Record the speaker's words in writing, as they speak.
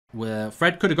Well,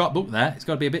 Fred could have got booked there. He's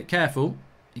got to be a bit careful.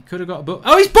 He could have got a book.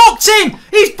 Oh, he's booked him!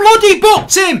 He's bloody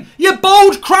booked him! You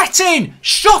bold cretin!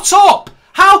 Shut up!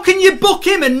 How can you book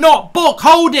him and not book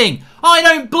Holding? I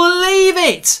don't believe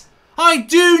it! I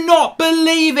do not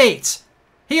believe it!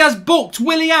 He has booked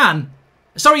Willian.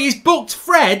 Sorry, he's booked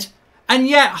Fred, and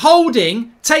yet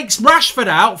Holding takes Rashford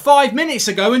out 5 minutes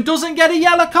ago and doesn't get a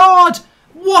yellow card.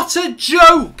 What a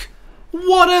joke!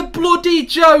 What a bloody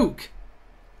joke!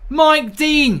 Mike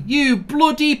Dean, you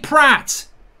bloody prat!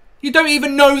 You don't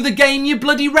even know the game you're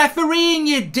bloody refereeing,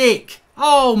 you dick!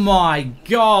 Oh my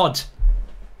God!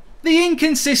 The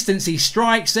inconsistency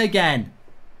strikes again.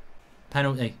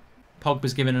 Penalty.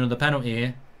 Pogba's given another penalty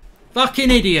here. Fucking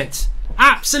idiot!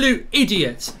 Absolute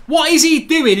idiot! What is he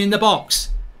doing in the box?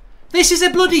 This is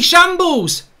a bloody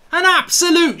shambles! An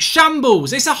absolute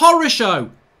shambles! It's a horror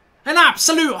show! An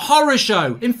absolute horror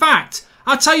show! In fact,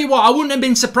 I'll tell you what, I wouldn't have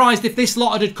been surprised if this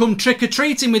lot had come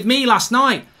trick-or-treating with me last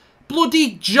night.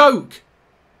 Bloody joke.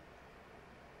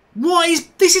 What is...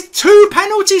 This is 2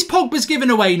 penalties Pogba's given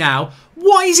away now.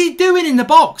 What is he doing in the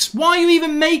box? Why are you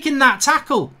even making that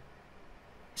tackle?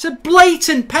 It's a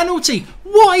blatant penalty.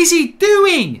 What is he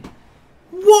doing?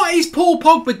 What is Paul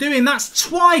Pogba doing? That's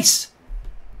twice.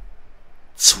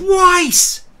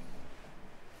 Twice.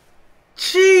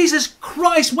 Jesus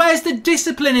Christ, where's the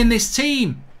discipline in this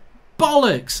team?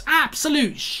 Bollocks.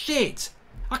 Absolute shit.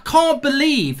 I can't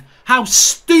believe how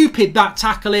stupid that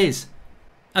tackle is.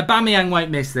 Aubameyang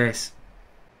won't miss this.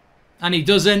 And he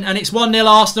doesn't. And it's 1-0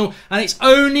 Arsenal. And it's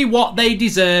only what they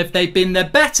deserve. They've been the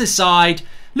better side.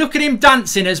 Look at him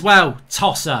dancing as well.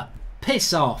 Tosser.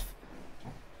 Piss off.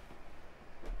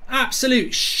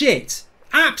 Absolute shit.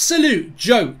 Absolute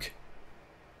joke.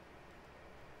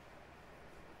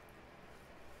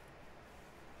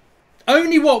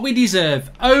 Only what we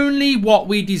deserve. Only what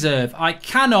we deserve. I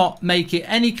cannot make it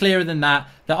any clearer than that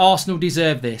Arsenal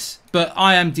deserve this. But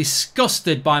I am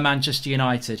disgusted by Manchester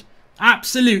United.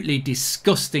 Absolutely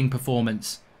disgusting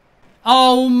performance.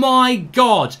 Oh my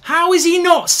God. How is he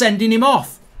not sending him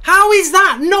off? How is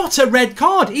that not a red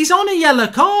card? He's on a yellow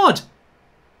card.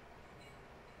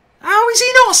 How is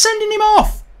he not sending him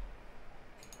off?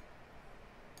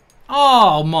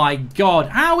 Oh my God.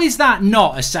 How is that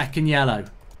not a second yellow?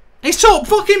 He's took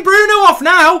fucking Bruno off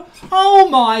now. Oh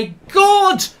my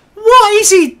God. What is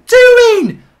he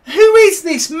doing? Who is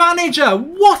this manager?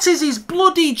 What is his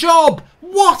bloody job?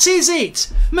 What is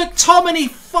it?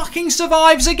 McTominay fucking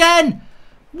survives again.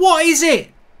 What is it?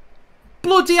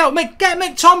 Bloody hell. Get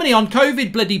McTominay on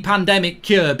COVID bloody pandemic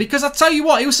cure. Because I tell you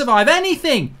what, he'll survive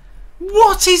anything.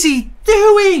 What is he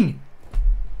doing?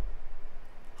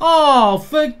 Oh,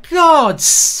 for God's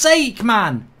sake,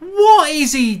 man. What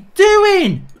is he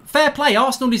doing? Fair play,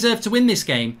 Arsenal deserve to win this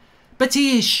game, but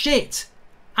he is shit.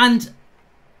 And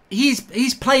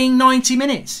he's playing 90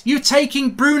 minutes. You're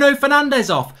taking Bruno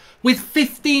Fernandes off with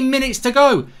 15 minutes to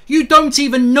go. You don't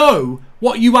even know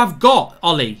what you have got,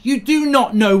 Ollie. You do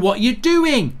not know what you're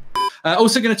doing.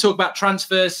 Also going to talk about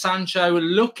transfers. Sancho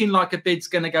looking like a bid's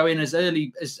going to go in as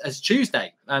early as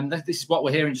Tuesday. This is what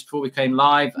we're hearing just before we came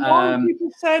live.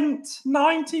 90%,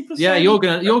 90%. Yeah, you're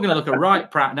gonna look a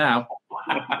right prat now.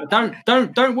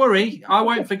 Don't worry. I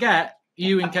won't forget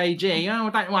you and KG. Oh,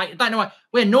 don't know what.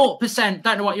 We're 0%.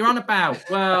 Don't know what you're on about.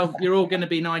 Well, you're all going to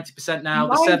be 90% now.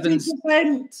 The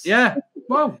 7s. Yeah.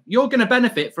 Well, you're going to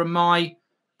benefit from my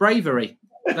bravery.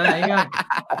 There you go.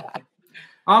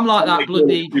 I'm like that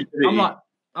bloody.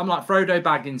 I'm like Frodo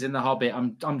Baggins in The Hobbit.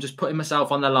 I'm just putting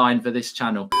myself on the line for this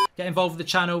channel. Get involved with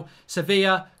the channel.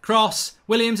 Sevilla cross.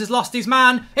 Williams has lost his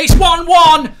man. It's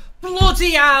 1-1.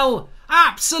 Bloody hell!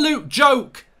 Absolute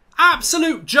joke.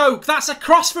 Absolute joke. That's a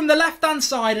cross from the left-hand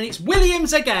side, and it's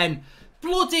Williams again.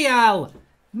 Bloody hell!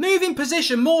 Moving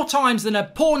position more times than a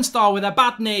porn star with a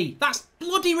bad knee. That's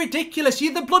bloody ridiculous.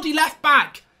 You're the bloody left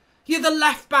back. You're the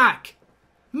left back.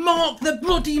 Mark the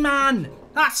bloody man.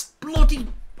 That's bloody...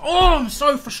 Oh, I'm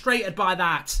so frustrated by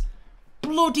that.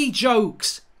 Bloody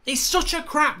jokes. It's such a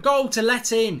crap goal to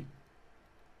let in.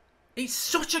 It's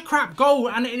such a crap goal,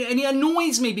 and it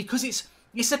annoys me because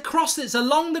it's a cross that's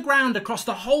along the ground across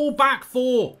the whole back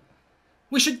four.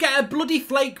 We should get a bloody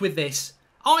flake with this.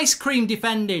 Ice cream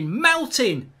defending,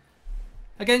 melting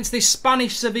against this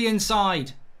Spanish Sevillan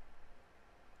side.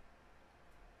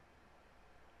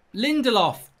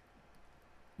 Lindelof.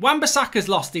 Wan-Bissaka's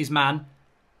lost his man.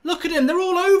 Look at him, they're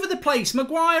all over the place.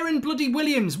 Maguire and bloody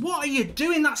Williams. What are you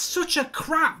doing? That's such a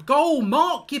crap goal.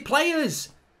 Mark your players.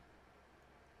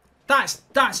 That's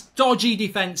dodgy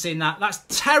defence in that. That's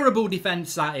terrible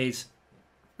defence, that is.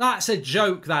 That's a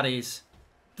joke, that is.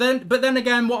 But then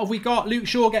again, what have we got? Luke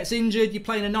Shaw gets injured. You're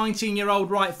playing a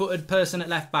 19-year-old right-footed person at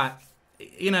left-back.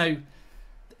 you know,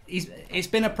 it's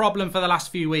been a problem for the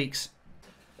last few weeks.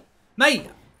 Mate,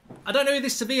 I don't know who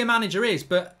this Sevilla manager is,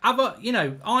 but have a, you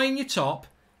know, eye in your top.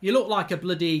 You look like a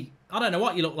bloody, I don't know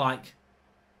what you look like.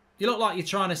 You look like you're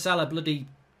trying to sell a bloody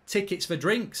tickets for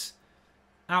drinks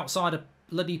outside a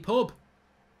bloody pub.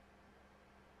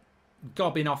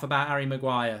 Gobbing off about Harry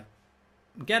Maguire.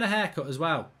 Get a haircut as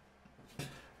well.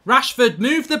 Rashford,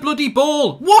 move the bloody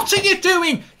ball. What are you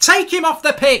doing? Take him off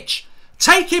the pitch.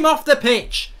 Take him off the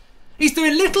pitch. He's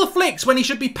doing little flicks when he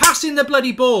should be passing the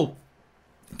bloody ball.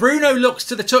 Bruno looks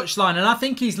to the touchline and I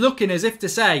think he's looking as if to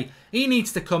say he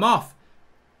needs to come off.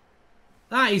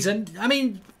 That is, I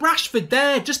mean, Rashford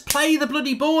there, just play the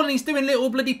bloody ball and he's doing little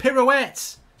bloody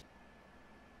pirouettes.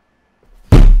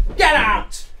 Get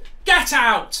out! Get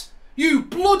out! You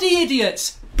bloody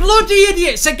idiots! Bloody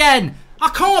idiots again! I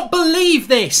can't believe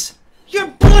this! You're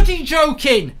bloody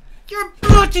joking! You're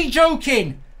bloody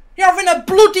joking! You're having a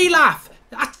bloody laugh!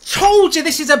 I told you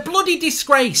this is a bloody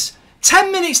disgrace!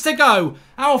 10 minutes to go!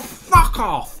 Oh, fuck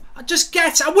off! Just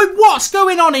get... What's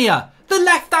going on here? The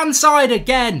left-hand side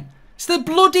again! It's the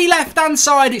bloody left-hand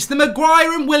side! It's the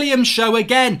Maguire and Williams show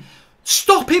again!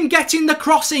 Stop him getting the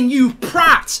crossing, you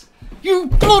prat! You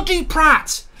bloody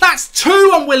prat! That's 2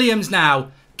 on Williams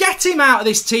now! Get him out of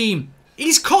this team!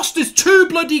 He's cost us 2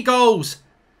 bloody goals!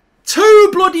 2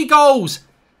 bloody goals!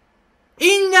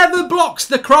 He never blocks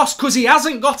the cross because he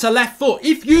hasn't got a left foot.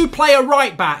 If you play a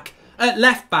right back at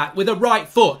left back with a right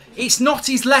foot, it's not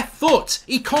his left foot.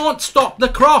 He can't stop the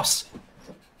cross.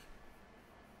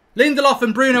 Lindelof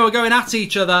and Bruno are going at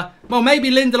each other. Well, maybe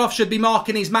Lindelof should be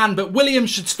marking his man, but Williams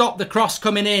should stop the cross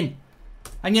coming in.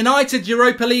 And United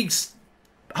Europa League's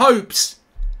hopes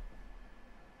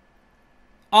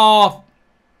are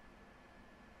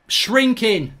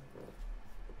shrinking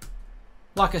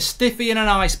like a stiffy in an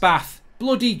ice bath.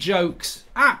 Bloody jokes.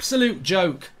 Absolute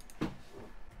joke.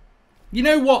 You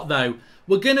know what, though?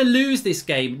 We're going to lose this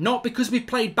game, not because we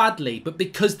played badly, but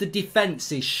because the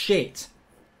defence is shit.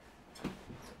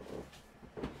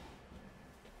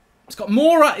 It's got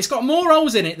more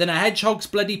holes in it than a hedgehog's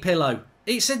bloody pillow.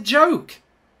 It's a joke.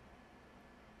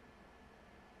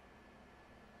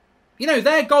 You know,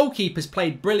 their goalkeeper's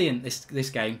played brilliant this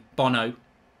game, Bono.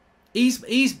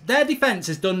 Their defence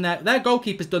has done their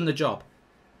goalkeeper's done the job.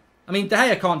 I mean, De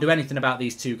Gea can't do anything about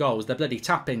these 2 goals. They're bloody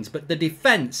tap-ins. But the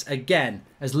defence, again,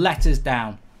 has let us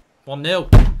down.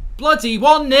 1-0. Bloody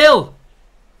 1-0.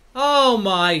 Oh,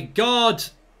 my God.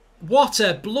 What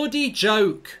a bloody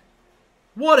joke.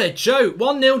 What a joke.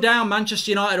 1-0 down,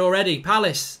 Manchester United already.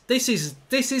 Palace. This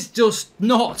is just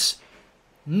not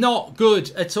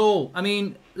good at all. I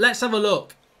mean, let's have a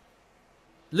look.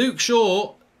 Luke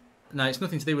Shaw. No, it's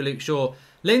nothing to do with Luke Shaw.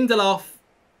 Lindelof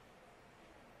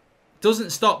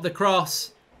doesn't stop the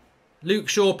cross. Luke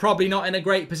Shaw probably not in a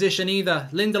great position either.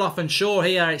 Lindelof and Shaw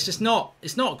here, it's not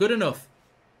good enough.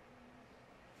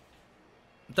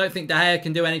 Don't think De Gea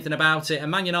can do anything about it. And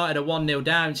Man United are 1-0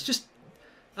 down. It's just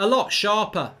a lot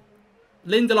sharper.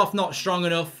 Lindelof not strong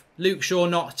enough. Luke Shaw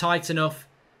not tight enough.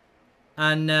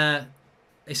 And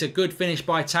it's a good finish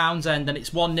by Townsend. And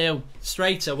it's 1-0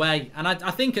 straight away. And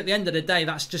I think at the end of the day,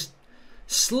 that's just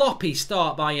sloppy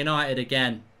start by United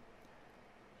again.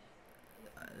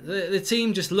 The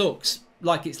team just looks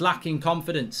like it's lacking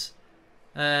confidence.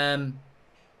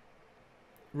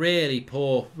 Really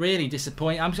poor. Really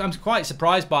disappointing. I'm quite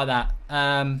surprised by that.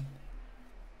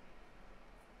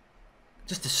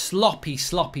 Just a sloppy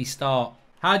start.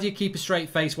 How do you keep a straight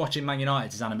face watching Man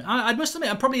United's animation? I must admit,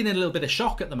 I'm probably in a little bit of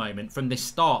shock at the moment from this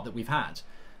start that we've had.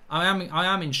 I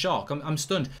am in shock. I'm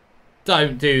stunned.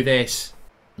 Don't do this.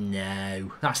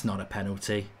 No, that's not a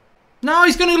penalty. No,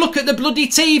 he's going to look at the bloody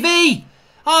TV.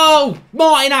 Oh,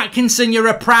 Martin Atkinson, you're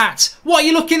a prat. What are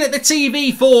you looking at the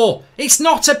TV for? It's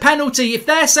not a penalty. If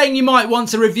they're saying you might want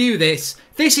to review this,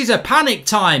 this is a panic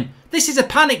time. This is a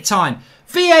panic time.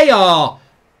 VAR.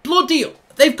 Bloody...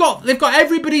 They've got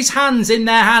everybody's hands in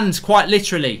their hands, quite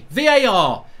literally.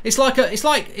 VAR. It's like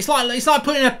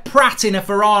putting a prat in a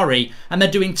Ferrari and they're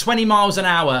doing 20 miles an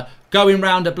hour going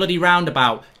round a bloody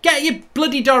roundabout. Get your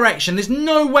bloody direction. There's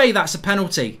no way that's a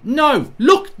penalty. No.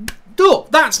 Look,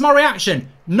 that's my reaction.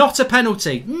 Not a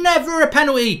penalty. Never a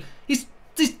penalty.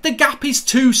 The gap is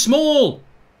too small.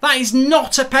 That is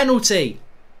not a penalty.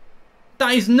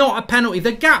 That is not a penalty.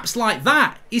 The gap's like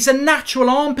that. It's a natural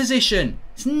arm position.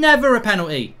 It's never a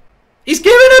penalty. He's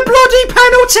given a bloody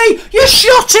penalty. You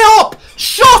shut it up.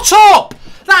 Shut up.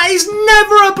 That is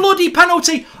never a bloody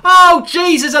penalty. Oh,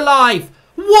 Jesus alive.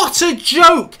 What a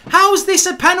joke. How's this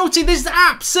a penalty? There's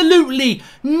absolutely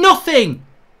nothing.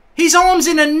 His arm's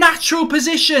in a natural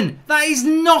position. That is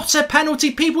not a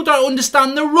penalty. People don't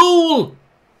understand the rule.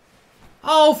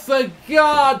 Oh, for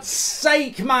God's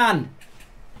sake, man.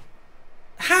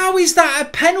 How is that a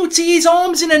penalty? His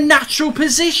arm's in a natural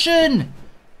position.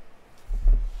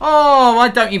 Oh, I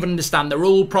don't even understand the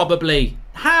rule, probably.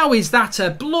 How is that a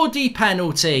bloody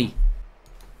penalty?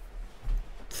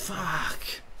 Fuck.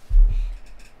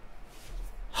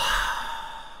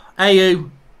 AU.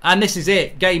 And this is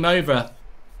it. Game over.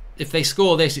 If they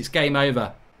score this, it's game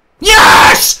over.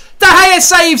 Yes! De Gea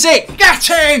saves it. Get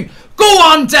in. Go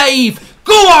on, Dave.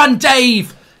 Go on,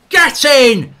 Dave. Get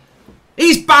in.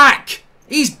 He's back.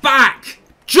 He's back.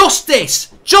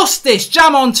 Justice. Justice.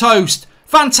 Jam on toast.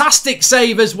 Fantastic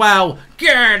save as well.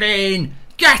 Get in.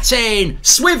 Get in.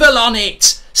 Swivel on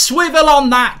it. Swivel on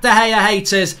that, De Gea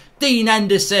haters. Dean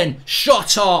Henderson.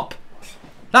 Shut up.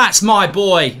 That's my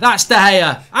boy. That's De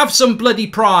Gea. Have some bloody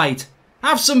pride.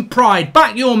 Have some pride.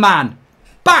 Back your man.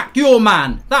 Back your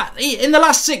man. In the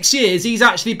last 6 years, he's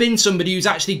actually been somebody who's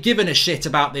actually given a shit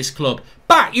about this club.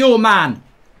 Back your man.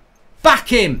 Back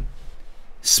him.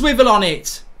 Swivel on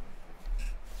it.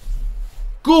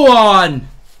 Go on.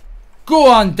 Go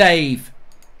on, Dave.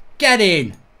 Get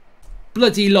in.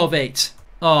 Bloody love it.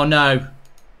 Oh, no.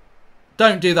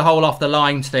 Don't do the whole off the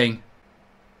line thing.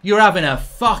 You're having a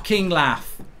fucking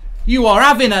laugh. You are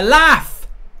having a laugh.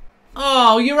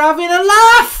 Oh, you're having a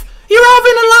laugh. You're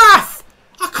having a laugh.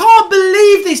 I can't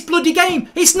believe this bloody game.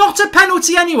 It's not a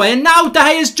penalty anyway, and now De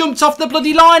Gea's jumped off the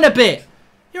bloody line a bit.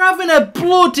 You're having a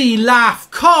bloody laugh.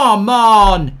 Come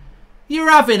on.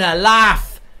 You're having a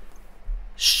laugh.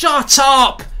 Shut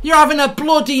up. You're having a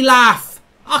bloody laugh.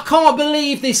 I can't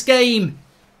believe this game.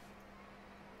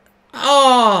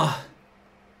 Oh.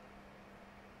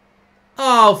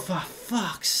 Oh, for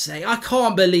fuck's sake. I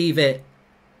can't believe it.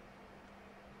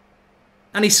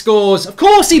 And he scores. Of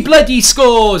course he bloody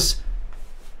scores.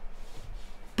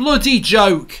 Bloody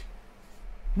joke.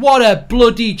 What a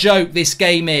bloody joke this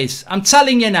game is. I'm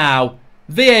telling you now,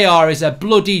 VAR is a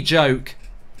bloody joke.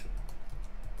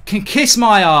 Can kiss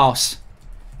my arse.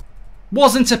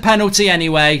 Wasn't a penalty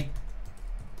anyway.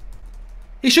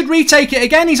 He should retake it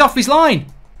again. He's off his line.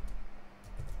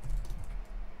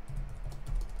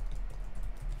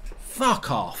 Fuck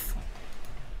off.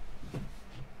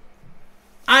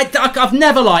 I've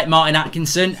never liked Martin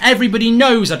Atkinson. Everybody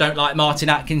knows I don't like Martin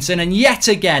Atkinson. And yet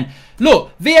again,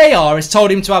 look, VAR has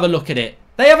told him to have a look at it.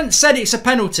 They haven't said it's a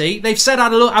penalty. They've said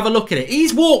have a look at it.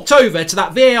 He's walked over to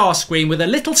that VAR screen with a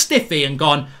little stiffy and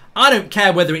gone, I don't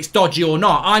care whether it's dodgy or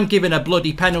not. I'm giving a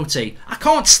bloody penalty. I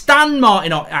can't stand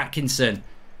Martin Atkinson.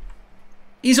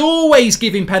 He's always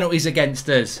giving penalties against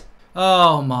us.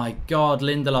 Oh my God,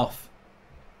 Lindelof.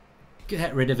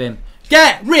 Get rid of him.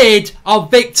 Get rid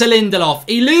of Victor Lindelof.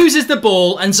 He loses the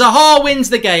ball and Zaha wins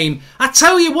the game. I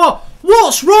tell you what,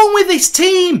 what's wrong with this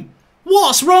team?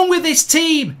 What's wrong with this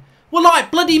team? We're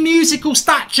like bloody musical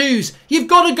statues. You've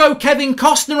got to go Kevin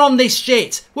Costner on this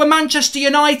shit. We're Manchester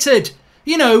United.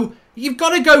 You know, you've got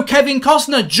to go Kevin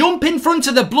Costner. Jump in front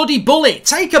of the bloody bullet.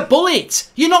 Take a bullet.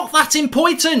 You're not that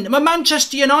important. We're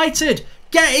Manchester United.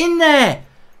 Get in there.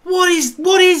 What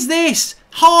is this?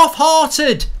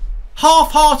 Half-hearted.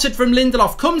 Half-hearted from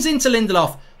Lindelof. Comes into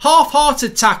Lindelof.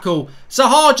 Half-hearted tackle.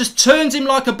 Zaha just turns him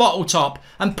like a bottle top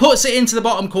and puts it into the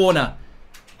bottom corner.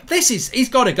 He's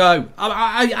got to go.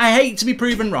 I hate to be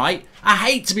proven right. I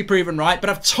hate to be proven right, but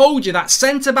I've told you that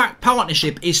centre-back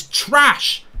partnership is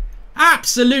trash.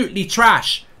 Absolutely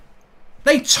trash.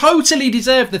 They totally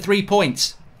deserve the 3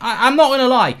 points. I'm not going to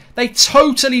lie. They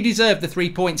totally deserve the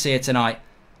 3 points here tonight.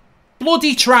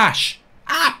 Bloody trash.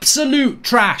 Absolute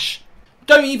trash.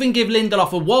 Don't even give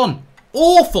Lindelof a 1.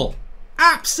 Awful.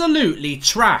 Absolutely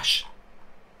trash.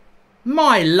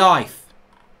 My life.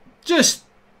 Just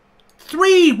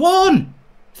 3-1.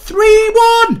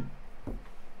 3-1.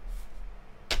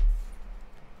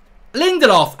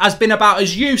 Lindelof has been about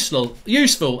as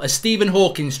useful as Stephen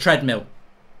Hawking's treadmill.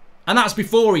 And that's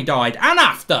before he died. And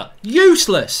after.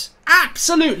 Useless.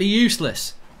 Absolutely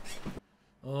useless.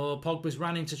 Oh, Pogba's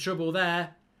ran into trouble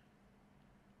there.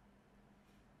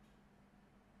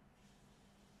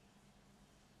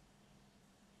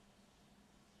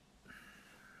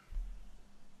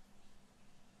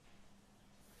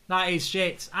 That is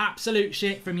shit. Absolute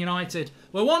shit from United.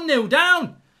 We're 1-0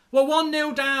 down. We're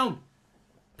 1-0 down.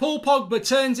 Paul Pogba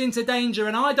turns into danger,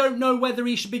 and I don't know whether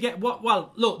he should be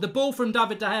well, look, the ball from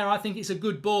David De Gea, I think it's a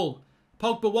good ball.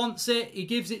 Pogba wants it. He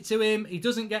gives it to him. He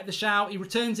doesn't get the shout. He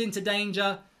returns into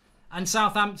danger. And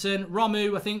Southampton,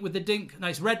 Romu, I think, with the dink. No,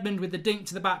 it's Redmond with the dink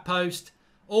to the back post.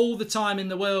 All the time in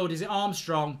the world is it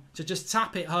Armstrong to just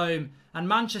tap it home. And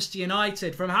Manchester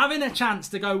United, from having a chance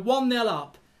to go 1-0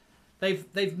 up,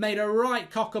 they've made a right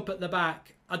cock up at the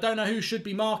back. I don't know who should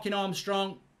be marking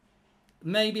Armstrong.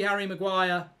 Maybe Harry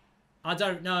Maguire. I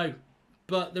don't know.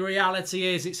 But the reality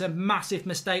is it's a massive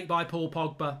mistake by Paul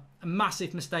Pogba. A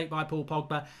massive mistake by Paul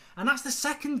Pogba. And that's the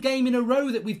second game in a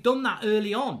row that we've done that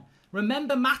early on.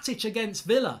 Remember Matic against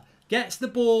Villa. Gets the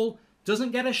ball,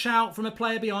 doesn't get a shout from a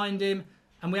player behind him,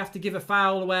 and we have to give a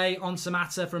foul away on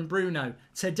Samatta from Bruno.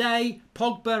 Today,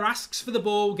 Pogba asks for the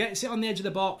ball, gets it on the edge of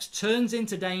the box, turns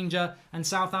into danger, and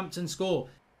Southampton score.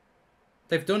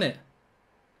 They've done it.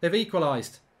 They've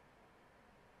equalised.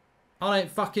 I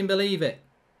don't fucking believe it.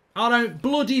 I don't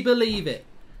bloody believe it.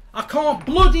 I can't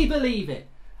bloody believe it.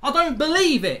 I don't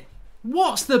believe it.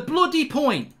 What's the bloody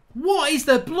point? What is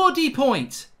the bloody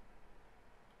point?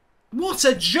 What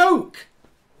a joke.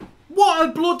 What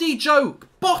a bloody joke.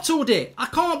 Bottled it. I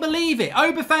can't believe it.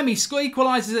 Obafemi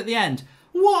equalises at the end.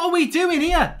 What are we doing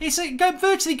here? It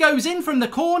virtually goes in from the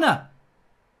corner.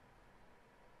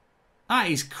 That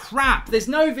is crap. There's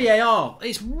no VAR.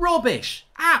 It's rubbish.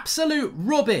 Absolute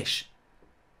rubbish.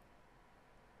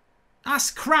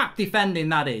 That's crap defending,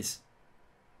 that is.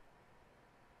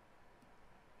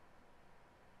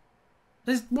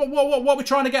 What we're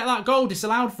trying to get that goal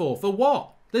disallowed for? For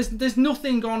what? There's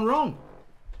nothing gone wrong.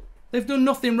 They've done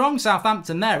nothing wrong,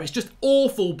 Southampton, there. It's just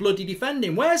awful bloody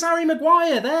defending. Where's Harry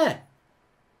Maguire there?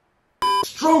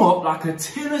 Strung up like a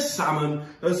tin of salmon,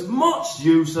 as much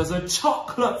use as a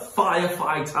chocolate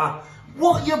firefighter.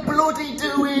 What you bloody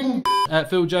doing?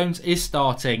 Phil Jones is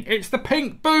starting. It's the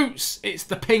pink boots. It's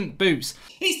the pink boots.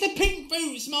 It's the pink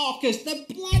boots, Marcus. The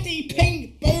bloody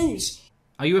pink boots.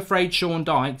 Are you afraid Sean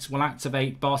Dykes will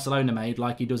activate Barcelona made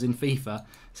like he does in FIFA?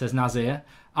 Says Nazir.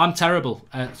 I'm terrible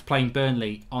at playing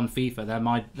Burnley on FIFA.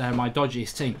 They're my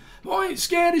dodgiest team. I ain't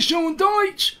scared of Sean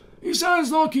Dykes. He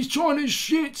sounds like he's trying to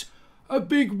shit a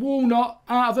big walnut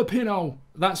out of a pinhole.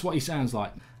 That's what he sounds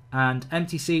like. And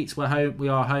empty seats. We're home. We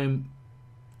are home.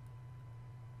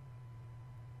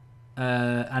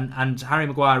 And Harry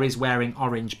Maguire is wearing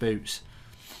orange boots.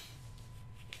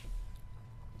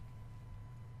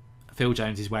 Phil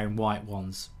Jones is wearing white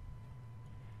ones.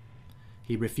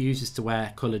 He refuses to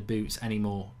wear coloured boots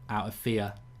anymore out of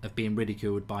fear of being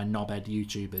ridiculed by knobhead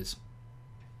YouTubers.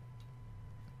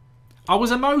 I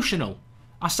was emotional.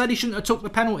 I said he shouldn't have took the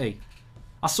penalty.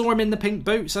 I saw him in the pink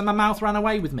boots and my mouth ran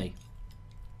away with me.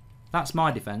 That's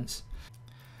my defence.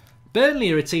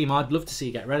 Burnley are a team I'd love to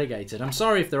see get relegated. I'm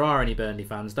sorry if there are any Burnley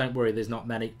fans. Don't worry, there's not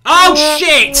many. Oh,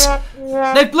 shit!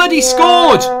 They've bloody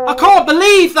scored! I can't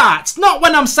believe that! Not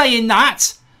when I'm saying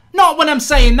that! Not when I'm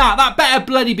saying that! That better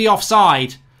bloody be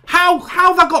offside. How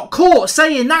have I got caught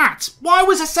saying that? Why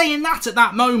was I saying that at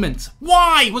that moment?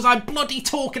 Why was I bloody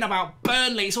talking about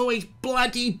Burnley? It's always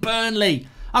bloody Burnley.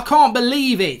 I can't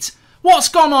believe it. What's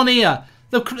gone on here?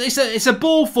 It's a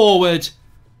ball forward.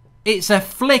 It's a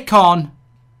flick on.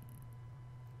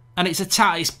 And it's a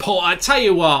I tell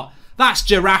you what, that's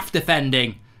giraffe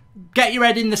defending. Get your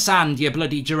head in the sand, you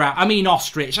bloody giraffe. I mean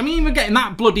ostrich. I'm even getting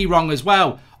that bloody wrong as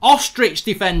well. Ostrich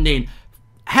defending.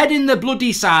 Head in the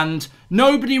bloody sand.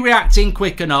 Nobody reacting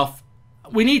quick enough.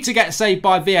 We need to get saved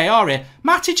by VAR here.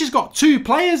 Matic has got 2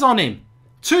 players on him.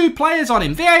 2 players on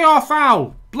him. VAR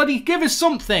foul. Bloody give us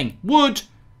something. Wood.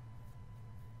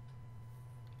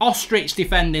 Ostrich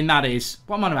defending, that is.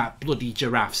 What am I on about? Bloody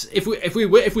giraffes. If we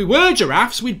were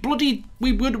giraffes, we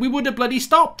would have bloody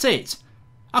stopped it.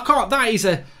 I can't. That is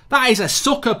a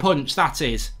sucker punch. That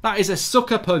is a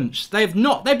sucker punch. They've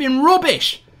been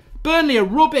rubbish. Burnley are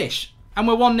rubbish, and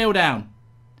we're 1-0 down.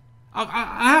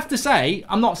 I have to say,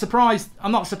 I'm not surprised.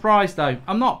 I'm not surprised though.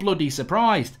 I'm not bloody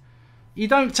surprised. You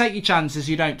don't take your chances.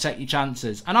 You don't take your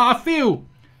chances. And I feel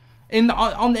in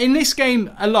this game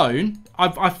alone,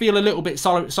 I feel a little bit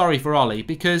sorry for Ollie,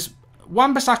 because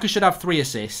Wan-Bissaka should have 3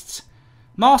 assists.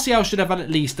 Martial should have had at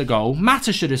least a goal.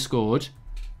 Mata should have scored.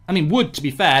 I mean, Wood, to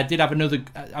be fair, did have another.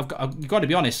 I've got to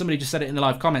be honest. Somebody just said it in the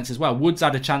live comments as well. Wood's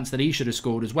had a chance that he should have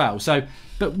scored as well. So,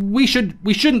 but we shouldn't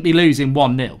be losing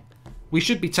 1-0. We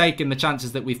should be taking the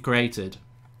chances that we've created.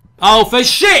 Oh, for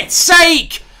shit's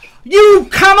sake! You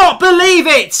cannot believe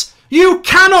it! You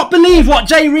cannot believe what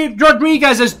Jay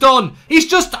Rodriguez has done. He's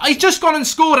just gone and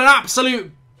scored an absolute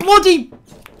bloody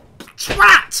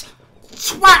twat.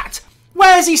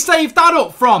 Where's he saved that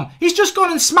up from? He's just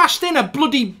gone and smashed in a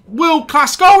bloody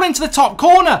world-class goal into the top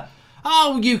corner.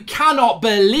 Oh, you cannot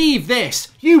believe this.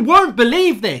 You won't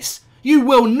believe this. You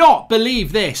will not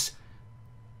believe this.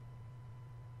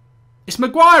 It's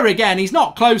Maguire again. He's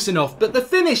not close enough, but the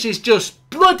finish is just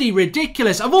bloody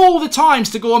ridiculous. Of all the times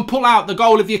to go and pull out the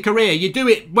goal of your career, you do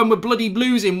it when we're bloody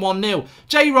losing 1-0.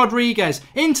 Jay Rodriguez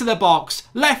into the box,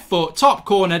 left foot, top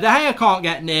corner. De Gea can't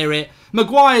get near it.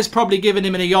 Maguire's probably given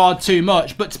him a yard too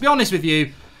much. But to be honest with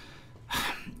you,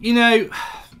 you know,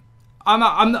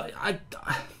 I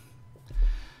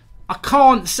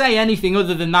can't say anything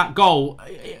other than that goal.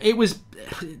 It was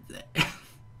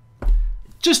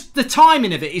just the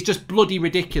timing of it is just bloody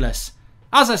ridiculous.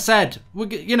 As I said,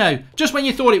 you know, just when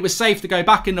you thought it was safe to go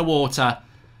back in the water,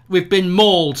 we've been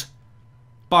mauled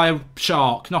by a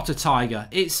shark, not a tiger.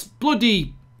 It's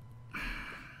bloody.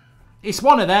 It's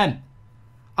one of them.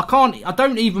 I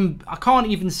can't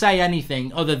even say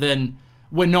anything other than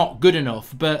we're not good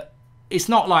enough. But it's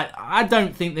not like I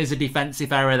don't think there's a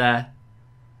defensive error there.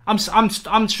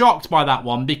 I'm shocked by that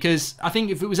one because I think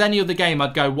if it was any other game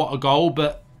I'd go what a goal,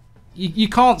 but you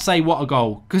can't say what a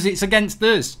goal because it's against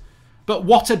us. But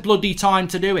what a bloody time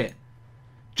to do it.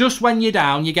 Just when you're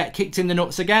down, you get kicked in the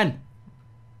nuts again.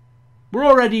 We're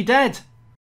already dead.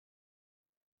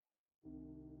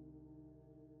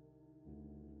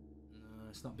 No,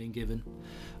 it's not been given.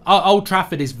 Old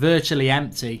Trafford is virtually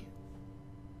empty.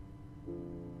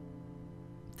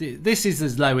 This is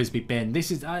as low as we've been. This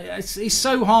is it's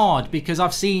so hard because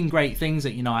I've seen great things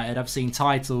at United. I've seen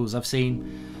titles. I've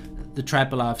seen the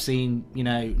treble. I've seen, you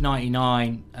know,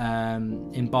 99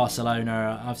 in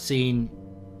Barcelona. I've seen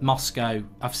Moscow.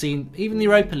 I've seen even the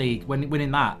Europa League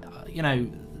winning that. You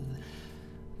know,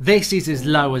 this is as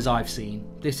low as I've seen.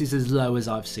 This is as low as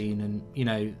I've seen, and you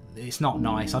know, it's not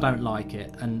nice. I don't like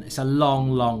it, and it's a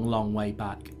long, long, long way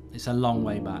back. It's a long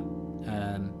way back.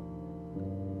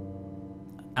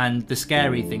 And the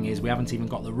scary thing is we haven't even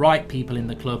got the right people in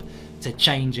the club to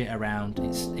change it around.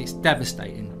 It's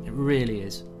devastating. It really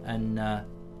is. And I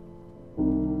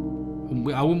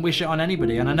wouldn't wish it on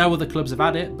anybody. And I know other clubs have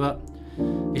had it, but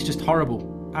it's just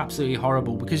horrible. Absolutely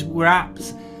horrible. Because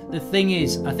the thing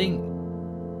is, I think,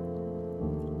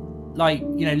 like,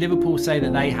 you know, Liverpool say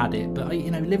that they had it, but you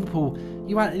know, Liverpool,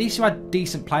 at least you had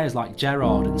decent players like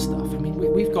Gerrard and stuff. I mean,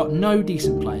 we've got no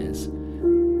decent players.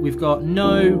 We've got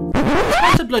no.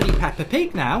 It's a bloody Peppa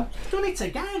Pig now. Done it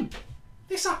again.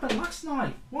 This happened last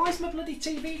night. Why is my bloody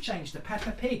TV changed to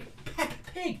Peppa Pig? Peppa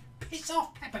Pig. Piss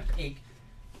off, Peppa Pig.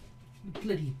 You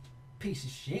bloody piece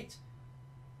of shit.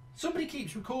 Somebody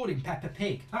keeps recording Peppa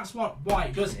Pig. That's why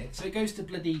it does it. So it goes to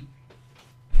bloody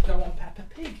go on Peppa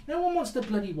Pig. No one wants to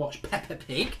bloody watch Peppa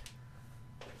Pig.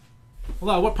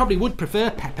 Although I probably would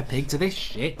prefer Peppa Pig to this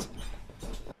shit.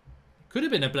 Could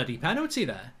have been a bloody penalty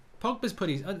there. Pogba's put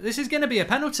his... this is going to be a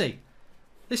penalty.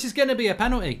 This is going to be a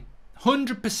penalty.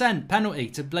 100% penalty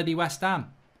to bloody West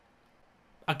Ham.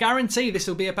 I guarantee this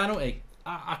will be a penalty.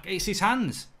 It's his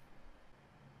hands.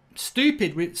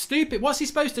 Stupid. Stupid. What's he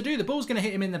supposed to do? The ball's going to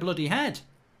hit him in the bloody head.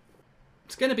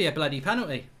 It's going to be a bloody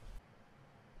penalty.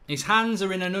 His hands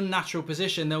are in an unnatural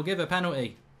position. They'll give a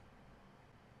penalty.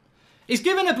 He's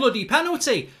given a bloody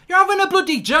penalty. You're having a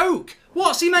bloody joke.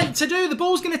 What's he meant to do? The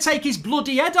ball's going to take his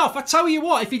bloody head off. I tell you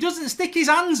what, if he doesn't stick his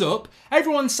hands up,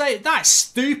 everyone say, that's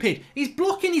stupid. He's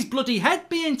blocking his bloody head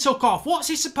being took off. What's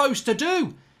he supposed to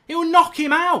do? It will knock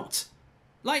him out.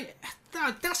 Like,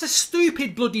 that's a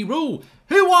stupid bloody rule.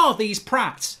 Who are these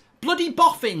prats? Bloody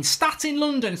boffins sat in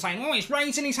London saying, oh, he's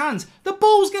raising his hands. The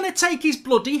ball's going to take his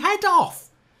bloody head off.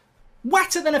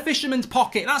 Wetter than a fisherman's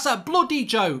pocket. That's a bloody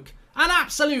joke. An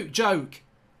absolute joke.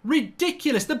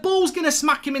 Ridiculous. The ball's going to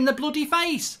smack him in the bloody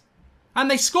face. And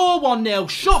they score 1-0.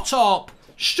 Shut up.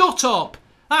 Shut up.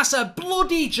 That's a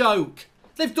bloody joke.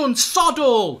 They've done sod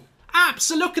all.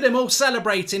 Absolutely. Look at them all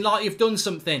celebrating like you've done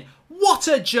something. What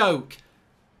a joke.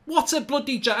 What a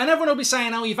bloody joke. And everyone will be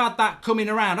saying, oh, you've had that coming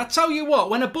around. I tell you what,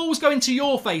 when a ball's going to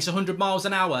your face 100 miles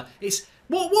an hour, it's...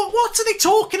 What are they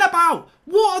talking about?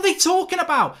 What are they talking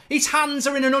about? His hands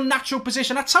are in an unnatural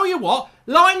position. I tell you what,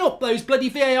 line up those bloody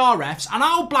VAR refs and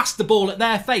I'll blast the ball at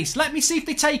their face. Let me see if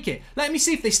they take it. Let me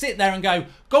see if they sit there and go,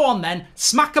 go on then,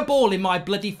 smack a ball in my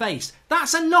bloody face.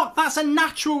 That's a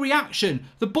natural reaction.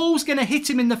 The ball's going to hit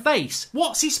him in the face.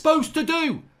 What's he supposed to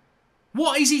do?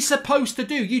 What is he supposed to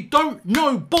do? You don't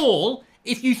know ball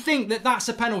if you think that that's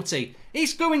a penalty.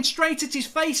 It's going straight at his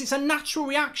face. It's a natural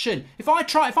reaction. If I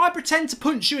pretend to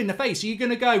punch you in the face, are you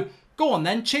going to go on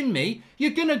then, chin me?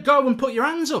 You're going to go and put your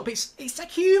hands up. It's a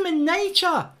human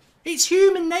nature. It's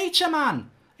human nature, man.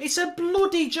 It's a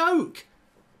bloody joke.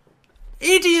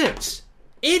 Idiots.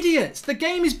 Idiots. The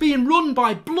game is being run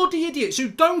by bloody idiots who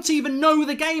don't even know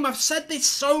the game. I've said this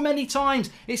so many times.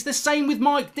 It's the same with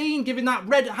Mike Dean giving that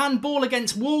red handball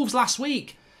against Wolves last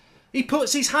week. He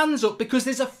puts his hands up because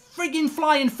there's a frigging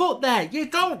flying foot there. You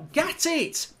don't get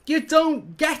it. You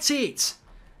don't get it.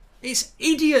 It's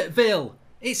Idiotville.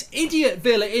 It's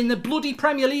Idiotville in the bloody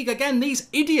Premier League again. These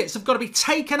idiots have got to be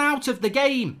taken out of the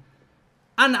game.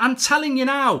 And I'm telling you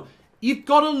now, you've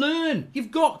got to learn.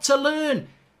 You've got to learn.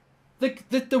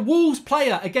 The Wolves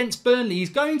player against Burnley is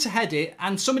going to head it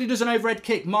and somebody does an overhead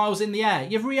kick miles in the air.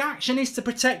 Your reaction is to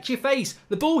protect your face.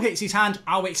 The ball hits his hand.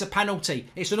 Oh, it's a penalty.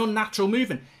 It's an unnatural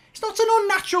movement. It's not an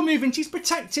unnatural movement. He's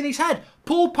protecting his head.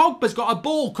 Paul Pogba's got a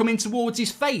ball coming towards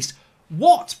his face.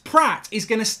 What prat is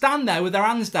going to stand there with their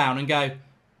hands down and go,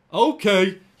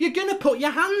 okay, you're going to put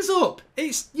your hands up.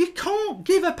 You can't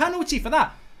give a penalty for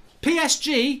that.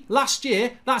 PSG last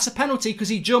year, that's a penalty because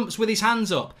he jumps with his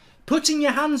hands up. Putting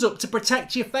your hands up to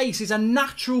protect your face is a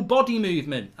natural body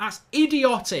movement. That's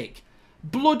idiotic.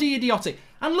 Bloody idiotic.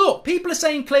 And look, people are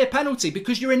saying clear penalty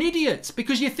because you're an idiot.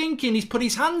 Because you're thinking he's put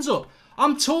his hands up.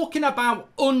 I'm talking about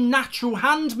unnatural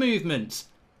hand movements.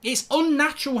 It's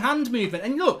unnatural hand movement.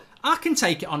 And look, I can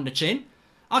take it on the chin.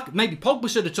 Maybe Pogba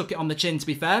should have took it on the chin, to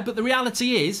be fair. But the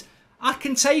reality is, I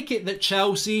can take it that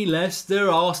Chelsea, Leicester,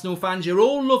 Arsenal fans, you're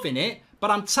all loving it.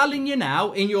 But I'm telling you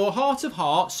now, in your heart of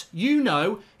hearts, you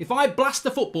know, if I blast the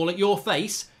football at your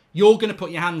face, you're going to put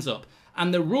your hands up.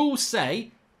 And the rules say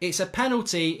it's a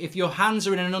penalty if your hands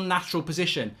are in an unnatural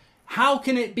position. How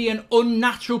can it be an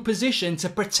unnatural position to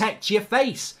protect your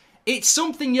face? It's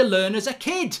something you learn as a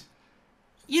kid.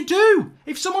 You do.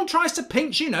 If someone tries to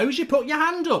pinch your nose, you put your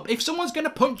hand up. If someone's going to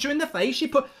punch you in the face, you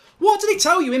put... What did he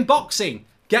tell you in boxing?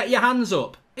 Get your hands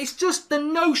up. It's just the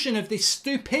notion of this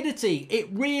stupidity. It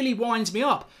really winds me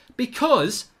up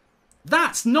because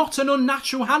that's not an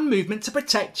unnatural hand movement to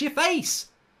protect your face.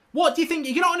 What do you think?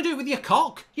 You're not going to do it with your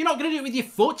cock. You're not going to do it with your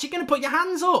foot. You're going to put your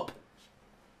hands up.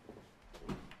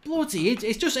 Bloody,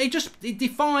 it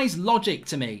defies logic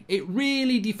to me. It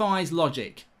really defies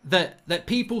logic that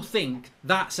people think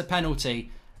that's a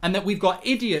penalty and that we've got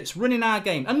idiots running our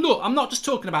game. And look, I'm not just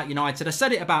talking about United. I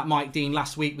said it about Mike Dean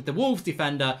last week with the Wolves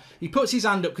defender. He puts his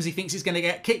hand up because he thinks he's going to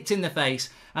get kicked in the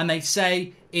face, and they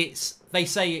say it's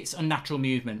unnatural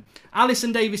movement.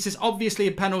 Alison Davis says, obviously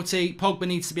a penalty. Pogba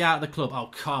needs to be out of the club. Oh,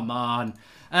 come on.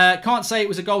 Can't say it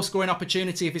was a goal-scoring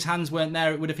opportunity. If his hands weren't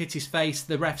there, it would have hit his face.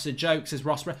 The refs are jokes, says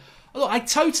Ross. Look, I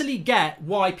totally get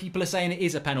why people are saying it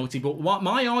is a penalty, but what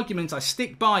my argument, I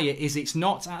stick by it, is it's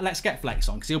not. Let's get Flex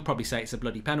on because he'll probably say it's a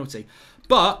bloody penalty.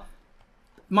 But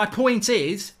my point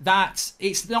is that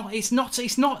it's not.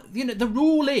 You know, the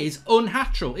rule is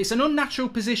unnatural. It's an unnatural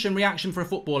position reaction for a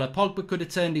footballer. Pogba could have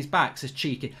turned his back, says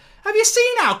Cheeky. Have you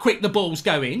seen how quick the ball's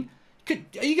going?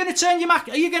 Are you going to turn your back?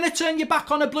 Are you going to turn your back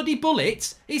on a bloody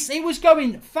bullet? It was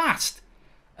going fast.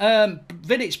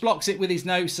 Vidic blocks it with his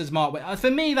nose, says Mark.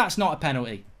 For me, that's not a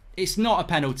penalty. It's not a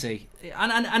penalty.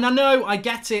 And I know, I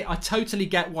get it. I totally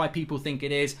get why people think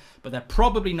it is. But they're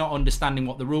probably not understanding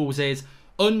what the rules is.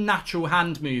 Unnatural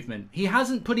hand movement. He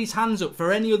hasn't put his hands up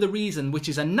for any other reason, which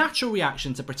is a natural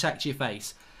reaction to protect your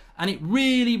face. And it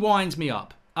really winds me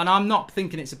up. And I'm not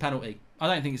thinking it's a penalty. I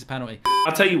don't think it's a penalty.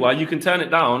 I'll tell you why. You can turn it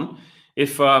down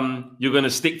if you're going to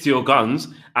stick to your guns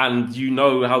and you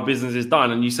know how business is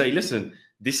done. And you say, listen,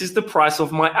 this is the price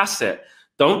of my asset.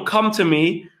 Don't come to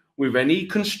me with any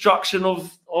construction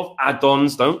of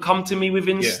add-ons. Don't come to me with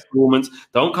installments. Yeah.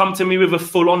 Don't come to me with a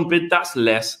full-on bid that's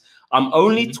less. I'm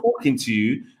only talking to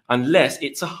you unless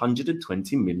it's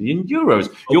 120 million euros.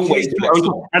 Okay, you're wasting your own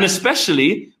time. And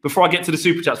especially, before I get to the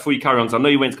super chats, before you carry on, because I know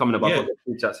you went coming about the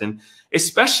super chats in,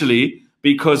 especially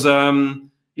because,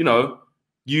 you know,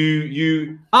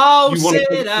 you want to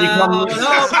sit down, sit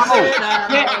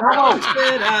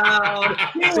down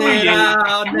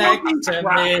next to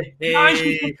me,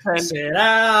 sit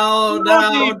down,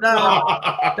 down,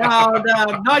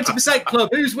 90% club.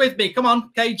 Who's with me? Come on,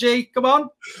 KG, come on.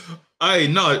 Hey,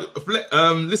 no,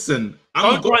 listen,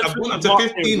 I've gone up to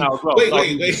 15.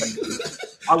 Wait.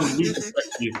 I will lose respect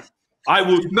to you. I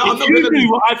will. No, if you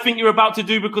do what I think you're about to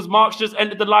do because Mark's just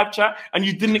entered the live chat and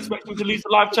you didn't expect him to lose the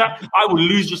live chat, I will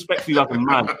lose respect for you as a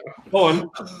man. Go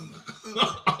on.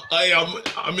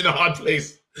 I'm in a hard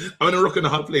place. I'm in a rock in a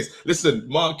hard place. Listen,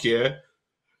 Mark here.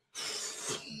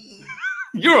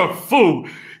 You're a fool.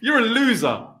 You're a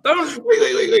loser. Don't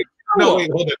wait. No,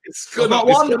 wait, hold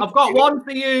on. I've got one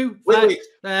for you. Wait.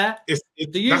 There.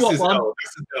 Do you want one? Do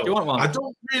you want one? I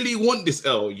don't really want this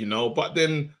L, you know, but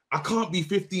then I can't be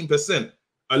 15%.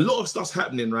 A lot of stuff's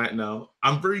happening right now.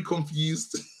 I'm very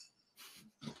confused.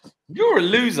 You're a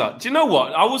loser. Do you know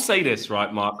what? I will say this,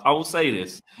 right, Mark? I will say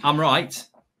this. I'm right.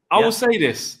 I will say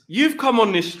this. You've come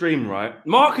on this stream, right?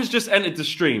 Mark has just entered the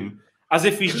stream as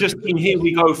if he's just in Here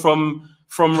We Go from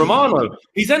Romano.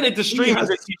 He's entered the stream as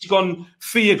if he's gone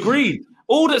fee agreed.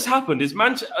 All that's happened is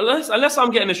unless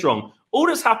I'm getting this wrong, all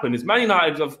that's happened is Man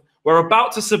United were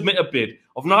about to submit a bid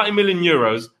of 90 million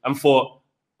euros and thought,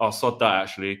 oh, sod that,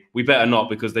 actually. We better not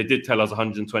because they did tell us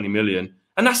 120 million.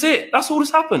 And that's it. That's all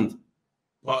that's happened.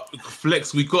 But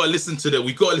Flex, we got to listen to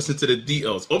the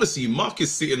details. Obviously, Mark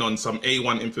is sitting on some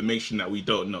A1 information that we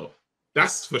don't know.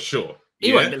 That's for sure.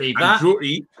 He won't believe that.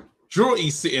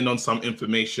 Drawey's sitting on some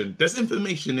information. There's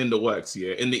information in the works,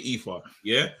 yeah, in the ether,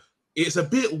 yeah. It's a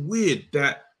bit weird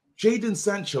that Jadon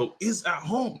Sancho is at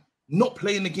home, not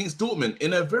playing against Dortmund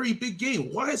in a very big game.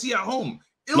 Why is he at home?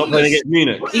 Not playing against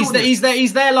Munich.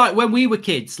 He's there like when we were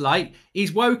kids. Like,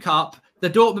 he's woke up. The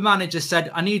Dortmund manager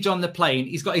said, "I need you on the plane."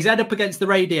 He's got his head up against the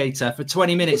radiator for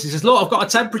 20 minutes. He says, "Look, I've got a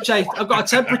temperature.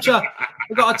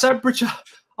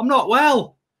 I'm not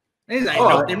well." There's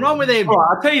nothing wrong with him. All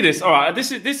right, I'll tell you this. All right,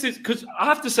 this is because I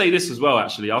have to say this as well.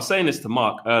 Actually, I was saying this to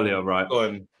Mark earlier. Right,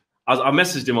 I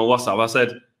messaged him on WhatsApp. I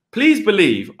said, "Please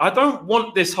believe, I don't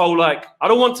want this whole like. I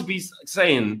don't want to be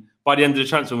saying by the end of the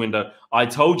transfer window, I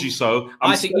told you so."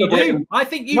 I think you do. I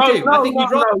think you do. I think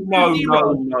you'd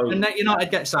rather and that United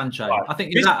get Sancho. Right. I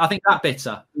think that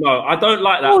bitter. No, I don't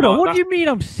like that. Hold on. What do you mean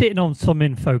I'm sitting on some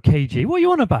info, KG? What are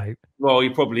you on about? Well, he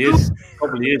probably is.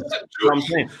 Probably is. I'm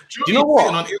saying. Do you know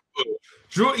what?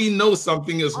 Drawey knows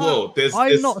something as well.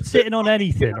 I'm not sitting on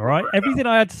anything, all right? Everything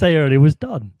I had to say earlier was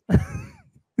done.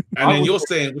 And then you're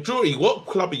saying, Drawey, what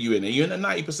club are you in? Are you in a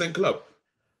 90% club?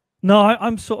 No,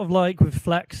 I'm sort of like with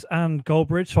Flex and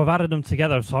Goldbridge, so I've added them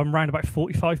together, so I'm around about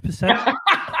 45%.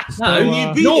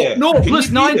 No,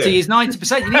 plus 90 is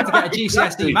 90%. You need to get a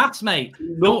GCSE maths, mate.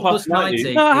 0 plus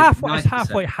 90. No,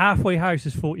 halfway house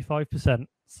is 45%.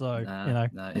 So you know,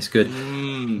 no, it's good.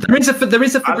 There is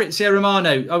a Fabrizio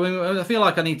Romano. I mean, I feel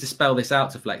like I need to spell this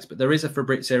out to Flex, but there is a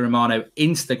Fabrizio Romano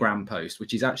Instagram post,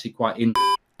 which is actually quite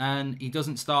and he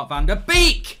doesn't start Van der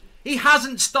Beek. He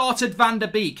hasn't started Van der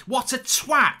Beek. What a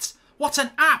twat! What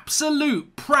an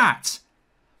absolute prat!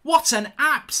 What an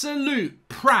absolute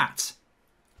prat!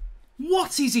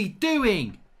 What is he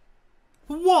doing?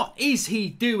 What is he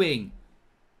doing?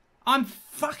 I'm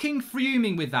fucking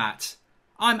fuming with that.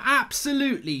 I've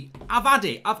absolutely had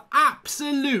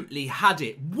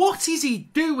it. What is he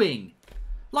doing?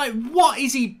 Like, what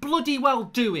is he bloody well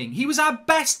doing? He was our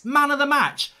best man of the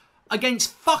match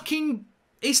against fucking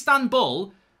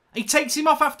Istanbul. He takes him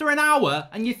off after an hour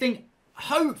and you think,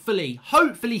 hopefully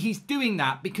he's doing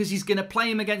that because he's going to play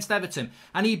him against Everton.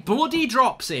 And he bloody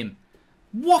drops him.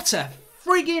 What a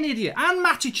frigging idiot. And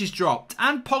Matic is dropped.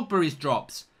 And Pogba is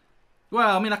dropped.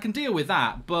 Well, I mean, I can deal with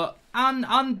that, but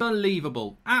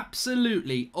unbelievable.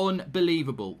 Absolutely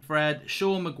unbelievable. Fred,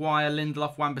 Shaw, Maguire,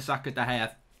 Lindelof, Wan-Bissaka, De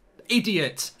Gea.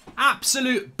 Idiot.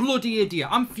 Absolute bloody idiot.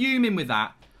 I'm fuming with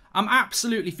that. I'm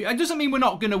absolutely fuming. It doesn't mean we're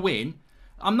not going to win.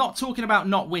 I'm not talking about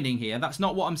not winning here. That's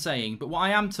not what I'm saying. But what I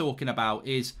am talking about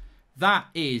is that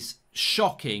is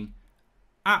shocking.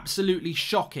 Absolutely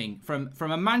shocking from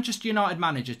a Manchester United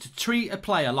manager to treat a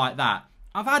player like that.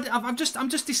 I'm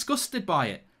just disgusted by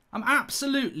it. I'm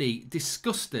absolutely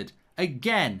disgusted.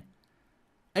 Again.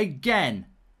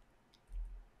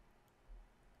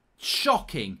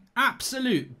 Shocking.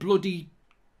 Absolute bloody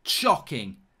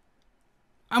shocking.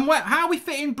 And how are we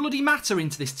fitting bloody Matter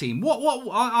into this team?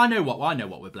 I know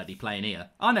what we're bloody playing here.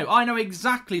 I know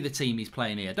exactly the team he's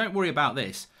playing here. Don't worry about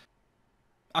this.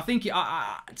 I think,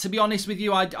 to be honest with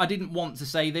you, I didn't want to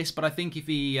say this, but I think if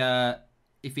he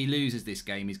loses this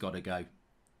game, he's got to go.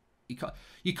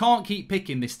 You can't keep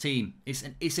picking this team. It's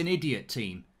an idiot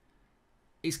team.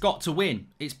 It's got to win.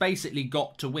 It's basically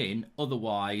got to win.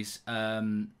 Otherwise,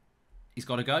 he's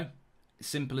got to go. As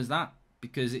simple as that.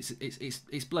 Because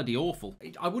it's bloody awful.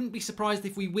 I wouldn't be surprised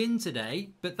if we win today,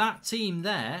 but that team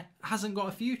there hasn't got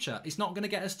a future. It's not going to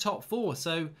get us top 4.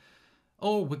 So,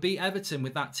 we beat Everton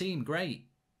with that team. Great.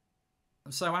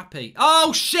 I'm so happy.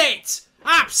 Oh, shit!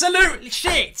 Absolutely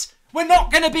shit! We're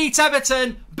not going to beat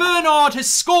Everton. Bernard has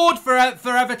scored for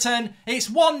Everton. It's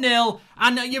 1-0,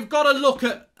 and you've got to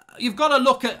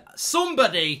look at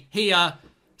somebody here.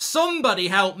 Somebody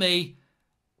help me.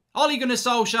 Ole Gunnar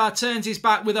Solskjaer turns his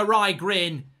back with a wry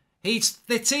grin. He's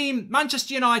the team,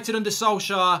 Manchester United under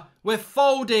Solskjaer. We're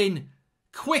folding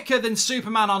quicker than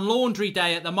Superman on laundry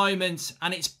day at the moment.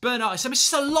 And it's Bernard. So it's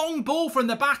just a long ball from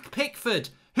the back, Pickford.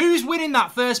 Who's winning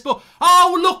that first ball?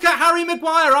 Oh, look at Harry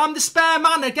Maguire. I'm the spare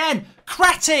man again.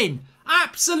 Cretin.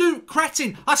 Absolute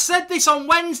cretin. I said this on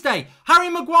Wednesday. Harry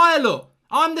Maguire, look.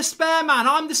 I'm the spare man.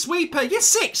 I'm the sweeper. You're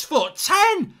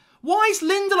 6'10". Why is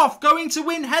Lindelof going to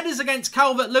win headers against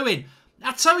Calvert-Lewin?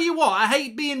 I tell you what, I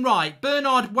hate being right.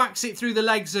 Bernard whacks it through the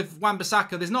legs of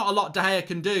Wan-Bissaka. There's not a lot De Gea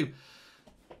can do.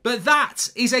 But that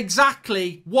is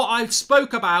exactly what I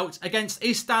spoke about against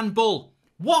Istanbul.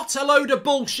 What a load of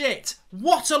bullshit.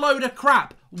 What a load of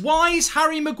crap. Why is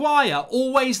Harry Maguire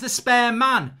always the spare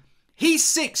man?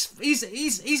 He's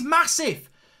massive.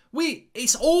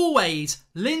 It's always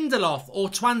Lindelof or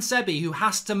Twansebi who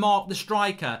has to mark the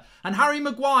striker. And Harry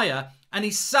Maguire and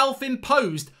his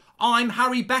self-imposed I'm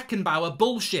Harry Beckenbauer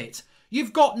bullshit.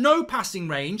 You've got no passing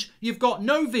range, you've got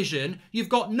no vision, you've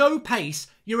got no pace,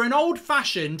 you're an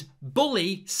old-fashioned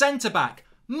bully centre-back.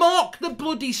 Mark the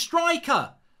bloody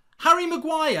striker. Harry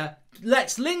Maguire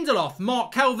lets Lindelof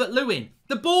mark Calvert-Lewin.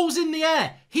 The ball's in the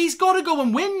air. He's got to go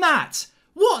and win that.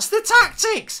 What's the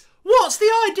tactics? What's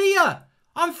the idea?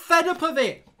 I'm fed up of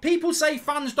it. People say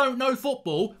fans don't know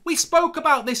football. We spoke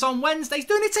about this on Wednesday. He's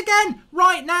doing it again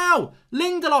right now.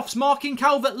 Lindelof's marking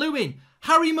Calvert-Lewin.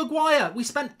 Harry Maguire, we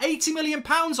spent £80 million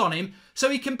on him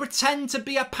so he can pretend to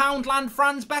be a Poundland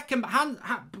Franz Beckenbauer.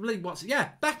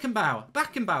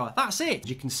 That's it.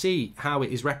 You can see how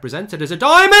it is represented as a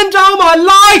diamond. Oh, my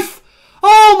life.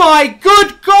 Oh, my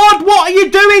good God. What are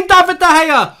you doing, David De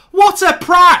Gea? What a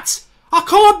prat. I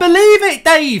can't believe it,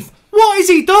 Dave. What has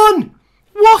he done?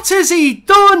 What has he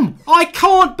done? I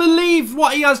can't believe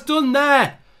what he has done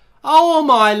there. Oh,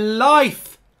 my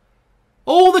life.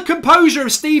 All the composure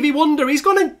of Stevie Wonder. He's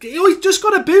just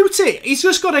got to boot it. He's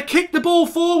just got to kick the ball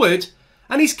forward.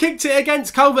 And he's kicked it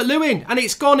against Calvert-Lewin. And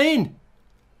it's gone in.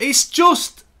 It's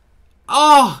just...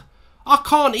 Oh, I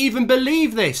can't even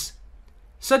believe this.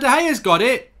 So De Gea's got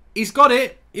it. He's got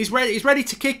it. He's ready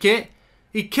to kick it.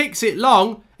 He kicks it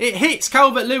long. It hits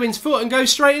Calvert-Lewin's foot and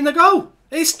goes straight in the goal.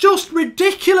 It's just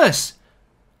ridiculous.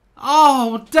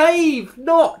 Oh, Dave.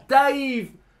 Not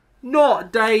Dave.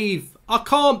 Not Dave. I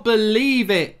can't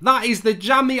believe it. That is the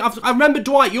jammy. I remember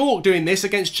Dwight York doing this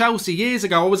against Chelsea years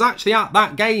ago. I was actually at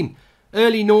that game.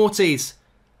 Early noughties.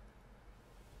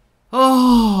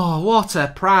 Oh, what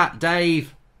a prat,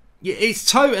 Dave.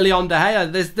 It's totally on De Gea.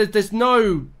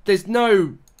 There's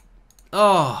no...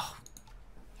 Oh.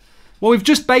 Well, we've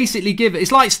just basically given...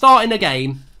 It's like starting a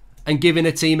game and giving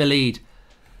a team a lead.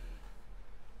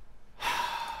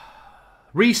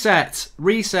 Reset,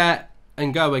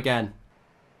 and go again.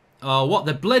 Oh, what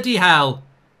the bloody hell.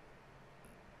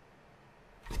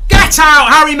 Get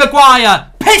out, Harry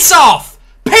Maguire! Piss off!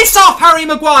 Piss off, Harry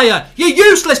Maguire! You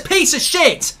useless piece of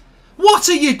shit! What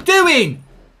are you doing?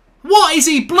 What is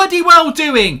he bloody well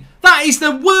doing? That is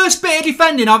the worst bit of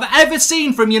defending I've ever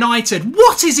seen from United.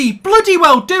 What is he bloody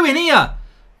well doing here?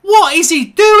 What is he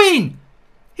doing?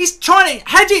 He's trying to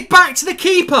head it back to the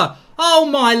keeper. Oh,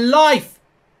 my life.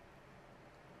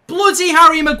 Bloody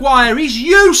Harry Maguire, he's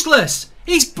useless.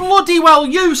 He's bloody well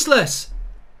useless.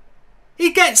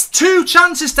 He gets 2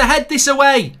 chances to head this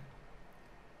away.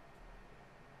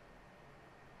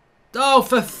 Oh,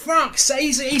 for fuck's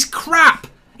sake, he's crap.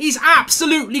 He's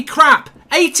absolutely crap.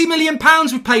 £80 million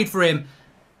we paid for him.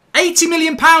 £80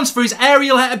 million for his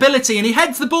aerial ability, and he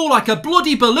heads the ball like a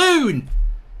bloody balloon.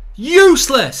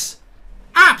 Useless.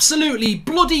 Absolutely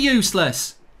bloody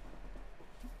useless.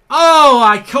 Oh,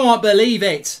 I can't believe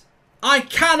it. I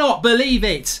cannot believe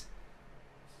it.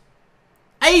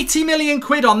 80 million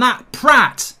quid on that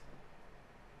prat.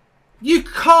 You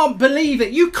can't believe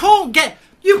it. You can't get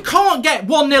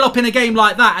 1-0 up in a game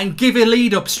like that and give a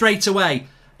lead up straight away.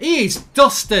 He is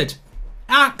dusted.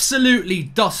 Absolutely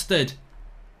dusted.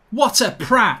 What a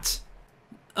prat.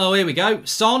 Oh, here we go.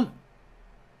 Son.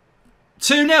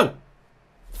 2-0.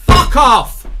 Fuck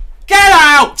off. Get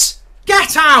out.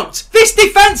 Get out. This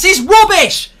defence is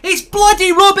rubbish. It's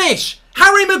bloody rubbish.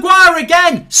 Harry Maguire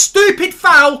again. Stupid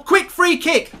foul. Quick free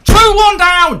kick. 2-1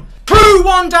 down.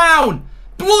 2-1 down.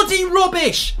 Bloody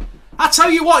rubbish. I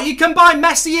tell you what, you can buy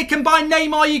Messi, you can buy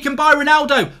Neymar, you can buy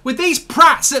Ronaldo. With these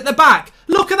prats at the back.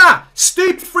 Look at that.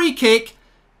 Stupid free kick.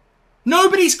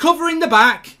 Nobody's covering the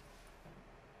back.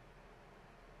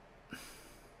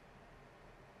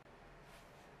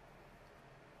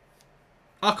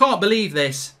 I can't believe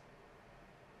this.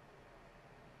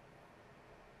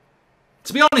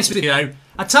 To be honest with you,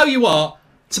 I tell you what,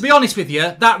 to be honest with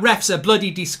you, that ref's a bloody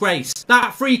disgrace.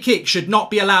 That free kick should not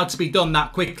be allowed to be done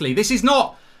that quickly. This is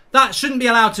not, that shouldn't be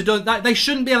allowed to do, that they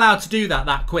shouldn't be allowed to do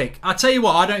that quick. I tell you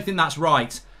what, I don't think that's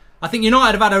right. I think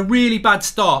United have had a really bad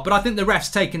start, but I think the ref's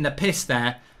taken the piss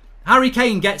there. Harry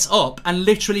Kane gets up and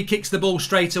literally kicks the ball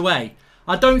straight away.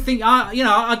 I don't think, I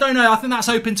don't know, I think that's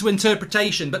open to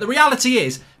interpretation, but the reality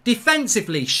is,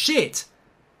 defensively, shit.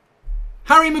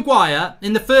 Harry Maguire,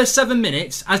 in the first 7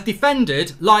 minutes, has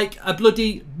defended like a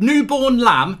bloody newborn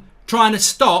lamb trying to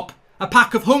stop a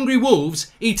pack of hungry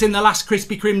wolves eating the last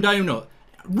Krispy Kreme donut.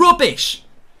 Rubbish.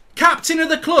 Captain of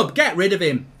the club, get rid of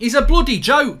him. He's a bloody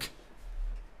joke.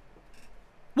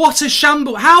 What a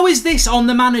shamble. How is this on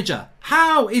the manager?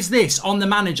 How is this on the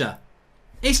manager?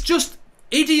 It's just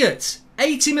idiots.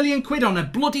 80 million quid on a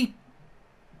bloody...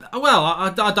 Well,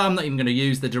 I'm not even going to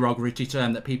use the derogatory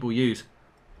term that people use.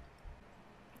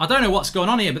 I don't know what's going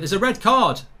on here, but there's a red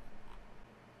card.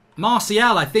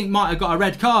 Martial, I think, might have got a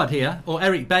red card here. Or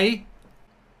Eric Bailly.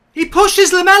 He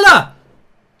pushes Lamela.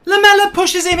 Lamela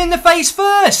pushes him in the face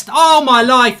first. Oh, my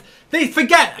life. They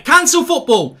forget. Cancel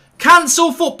football.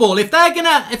 Cancel football. If they're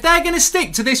gonna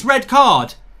stick to this red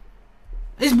card,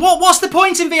 what's the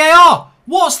point in VAR?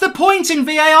 What's the point in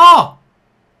VAR?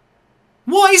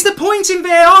 What is the point in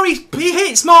VAR? He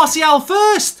hits Martial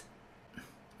first.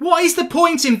 What is the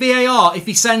point in VAR if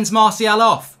he sends Martial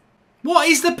off? What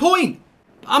is the point?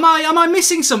 Am I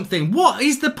missing something? What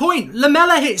is the point?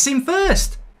 Lamela hits him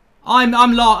first. I'm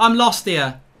lost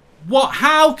here. What?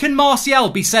 How can Martial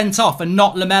be sent off and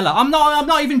not Lamela? I'm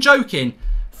not even joking.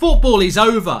 Football is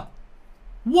over.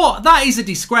 What? That is a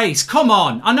disgrace. Come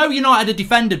on. I know United are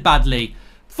defended badly.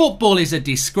 Football is a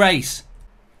disgrace.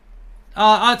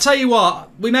 I'll tell you what.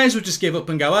 We may as well just give up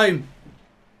and go home.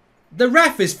 The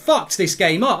ref has fucked this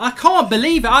game up. I can't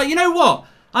believe it. You know what?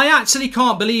 I actually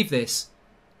can't believe this.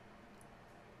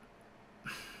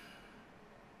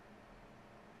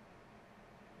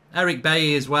 Eric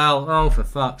Bailly as well. Oh, for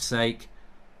fuck's sake.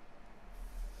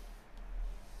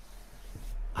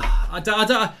 I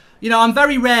don't, you know, I'm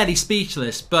very rarely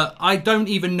speechless, but I don't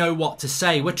even know what to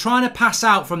say. We're trying to pass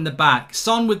out from the back.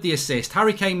 Son with the assist.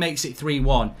 Harry Kane makes it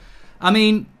 3-1. I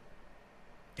mean,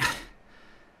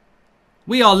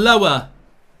 we are lower.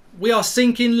 We are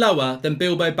sinking lower than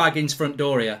Bilbo Baggins' front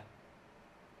door here.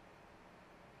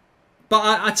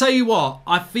 But I tell you what,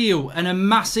 I feel a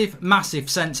massive, massive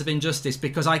sense of injustice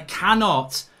because I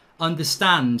cannot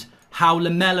understand how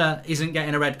Lamela isn't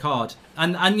getting a red card.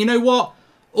 And you know what?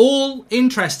 All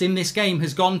interest in this game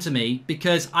has gone to me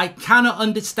because I cannot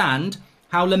understand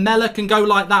how Lamela can go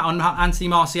like that on Anthony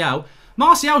Martial.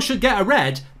 Martial should get a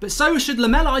red, but so should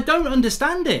Lamela. I don't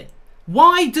understand it.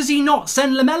 Why does he not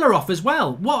send Lamela off as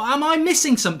well? What? Am I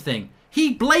missing something?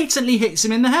 He blatantly hits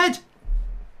him in the head.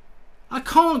 I'm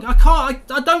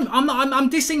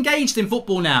disengaged in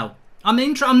football now.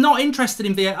 I'm not interested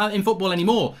in football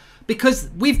anymore because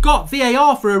we've got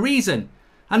VAR for a reason.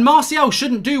 And Martial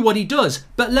shouldn't do what he does,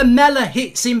 but Lamela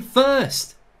hits him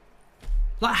first.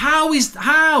 Like, how is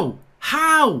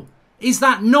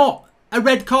that not a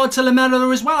red card to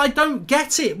Lamela as well? I don't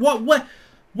get it.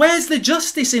 Where's the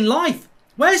justice in life?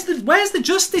 Where's the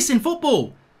justice in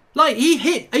football? Like,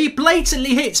 he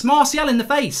blatantly hits Martial in the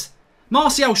face.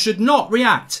 Martial should not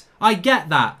react. I get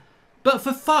that. But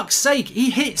for fuck's sake, he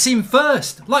hits him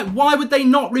first. Like, why would they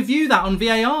not review that on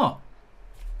VAR?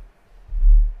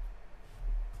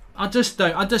 I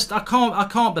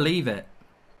can't believe it.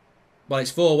 Well,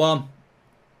 it's 4-1.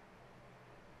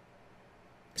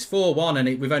 It's 4-1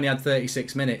 and we've only had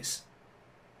 36 minutes.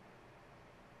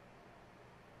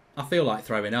 I feel like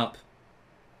throwing up.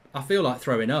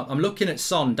 I'm looking at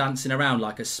Son dancing around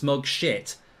like a smug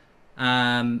shit.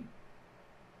 I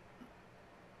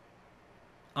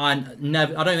don't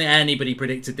think anybody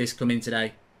predicted this coming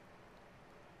today.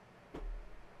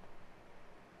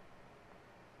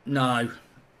 No.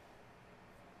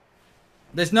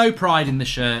 There's no pride in the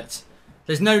shirt.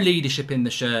 There's no leadership in the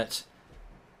shirt.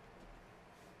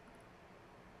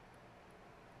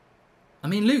 I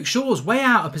mean, Luke Shaw's way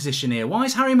out of position here. Why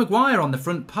is Harry Maguire on the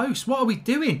front post? What are we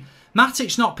doing?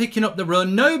 Matic's not picking up the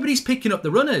run. Nobody's picking up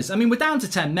the runners. I mean, we're down to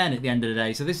 10 men at the end of the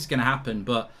day, so this is going to happen,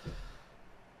 but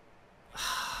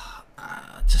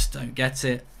I just don't get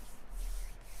it.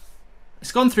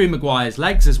 It's gone through Maguire's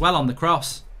legs as well on the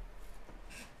cross.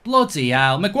 Bloody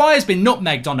hell. Maguire's been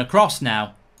nutmegged on a cross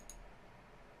now.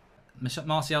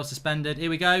 Martial suspended. Here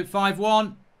we go.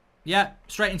 5-1. Yeah,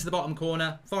 straight into the bottom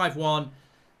corner. 5-1.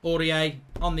 Aurier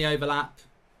on the overlap.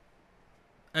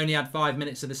 Only had 5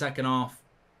 minutes of the second half.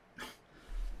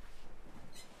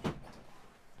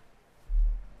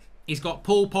 He's got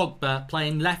Paul Pogba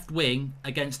playing left wing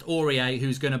against Aurier,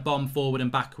 who's going to bomb forward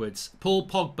and backwards. Paul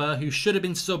Pogba, who should have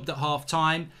been subbed at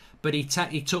half-time, but he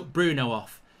took Bruno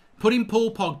off. Putting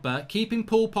Paul Pogba, keeping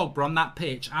Paul Pogba on that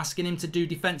pitch, asking him to do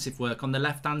defensive work on the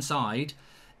left-hand side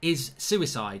is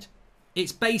suicide.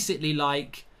 It's basically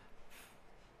like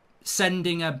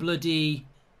sending a bloody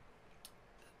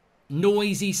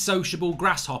noisy, sociable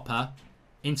grasshopper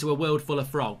into a world full of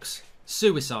frogs.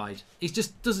 Suicide.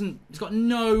 He's got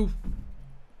no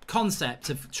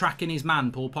concept of tracking his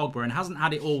man, Paul Pogba, and hasn't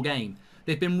had it all game.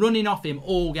 They've been running off him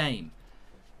all game.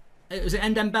 It was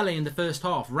Ndembele in the first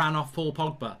half, ran off Paul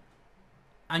Pogba.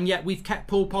 And yet we've kept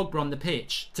Paul Pogba on the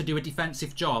pitch to do a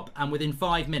defensive job, and within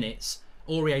 5 minutes,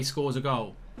 Aurier scores a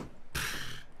goal.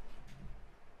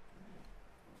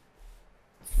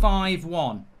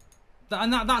 5-1.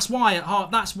 And that's why at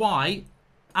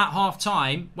half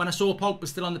time, when I saw Pogba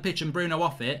still on the pitch and Bruno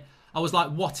off it, I was like,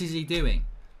 what is he doing?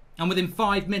 And within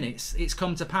 5 minutes, it's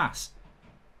come to pass.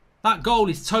 That goal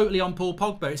is totally on Paul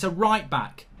Pogba. It's a right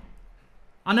back.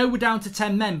 I know we're down to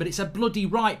 10 men, but it's a bloody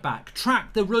right back.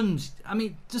 Track the runs. I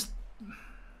mean, just...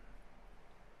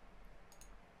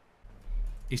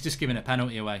 He's just given a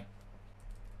penalty away.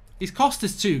 He's cost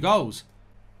us 2 goals.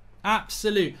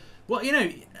 Absolute. Well, you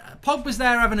know, Pogba's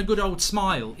there having a good old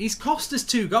smile. He's cost us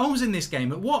 2 goals in this game.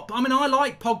 But what? I mean, I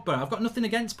like Pogba. I've got nothing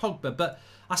against Pogba, but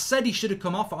I said he should have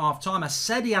come off at half-time. I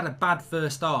said he had a bad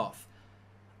first half.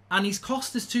 And he's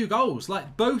cost us 2 goals.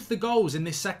 Like, both the goals in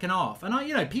this second half. And,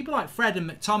 you know, people like Fred and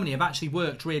McTominay have actually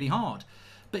worked really hard.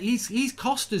 But he's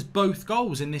cost us both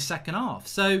goals in this second half.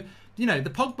 So, you know, the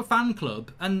Pogba fan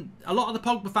club, and a lot of the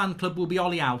Pogba fan club will be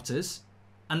Ollie Outers.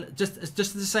 And just the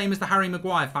same as the Harry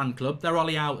Maguire fan club, they're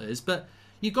Ollie Outers. But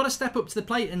you've got to step up to the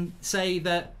plate and say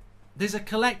that there's a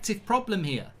collective problem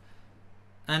here.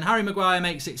 And Harry Maguire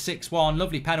makes it 6-1.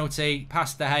 Lovely penalty.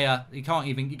 Past De Gea. He can't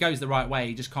even... He goes the right way.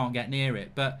 He just can't get near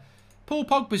it. But Paul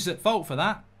Pogba's at fault for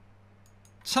that.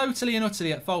 Totally and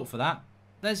utterly at fault for that.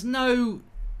 There's no...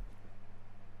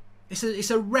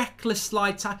 It's a reckless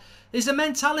slide. There's a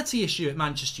mentality issue at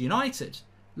Manchester United.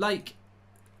 Like,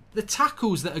 the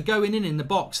tackles that are going in the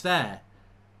box there...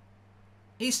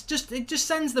 It just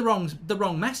sends the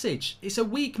wrong message. It's a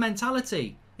weak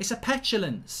mentality. It's a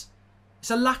petulance. It's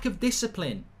a lack of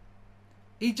discipline.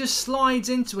 He just slides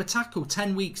into a tackle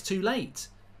 10 weeks too late.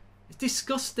 It's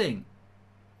disgusting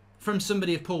from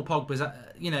somebody of Paul Pogba's,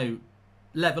 you know,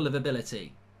 level of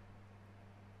ability.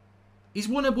 He's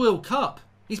won a World Cup.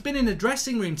 He's been in a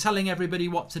dressing room telling everybody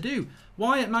what to do.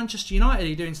 Why at Manchester United are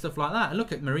you doing stuff like that? And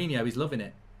look at Mourinho, he's loving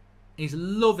it. He's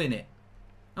loving it.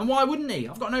 And why wouldn't he?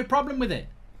 I've got no problem with it.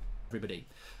 Everybody.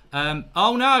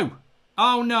 Oh no.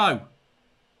 Oh no.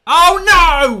 Oh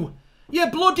no! You're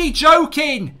bloody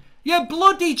joking. You're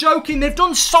bloody joking. They've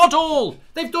done sod all.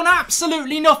 They've done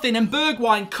absolutely nothing. And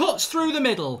Bergwijn cuts through the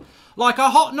middle like a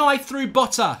hot knife through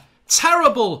butter.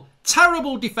 Terrible,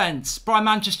 terrible defence by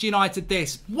Manchester United.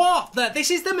 This is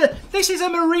a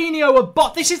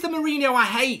Mourinho. This is the Mourinho I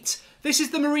hate. This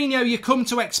is the Mourinho you come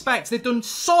to expect. They've done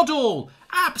sod all.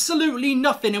 Absolutely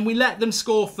nothing. And we let them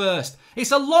score first.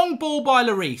 It's a long ball by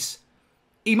Lloris.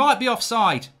 He might be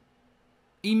offside.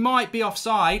 He might be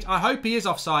offside. I hope he is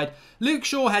offside. Luke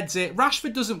Shaw heads it.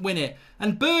 Rashford doesn't win it.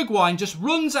 And Bergwijn just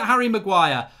runs at Harry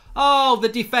Maguire. Oh, the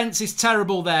defence is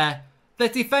terrible there. The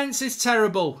defence is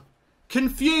terrible.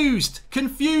 Confused.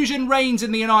 Confusion reigns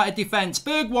in the United defence.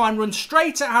 Bergwijn runs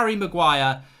straight at Harry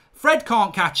Maguire. Fred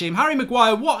can't catch him. Harry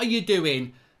Maguire, what are you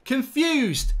doing?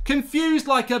 Confused. Confused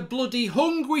like a bloody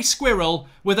hungry squirrel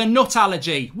with a nut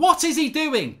allergy. What is he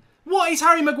doing? What is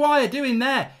Harry Maguire doing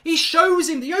there? He shows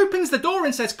him. He opens the door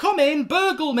and says, "Come in,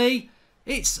 burgle me."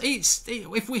 He's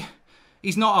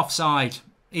not offside.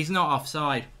 He's not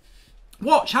offside.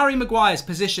 Watch Harry Maguire's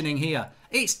positioning here.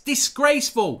 It's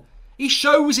disgraceful. He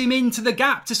shows him into the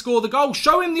gap to score the goal.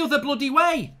 Show him the other bloody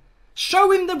way.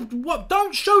 Show him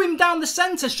don't show him down the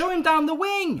centre. Show him down the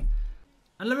wing.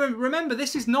 And remember,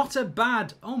 this is not a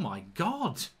bad... Oh my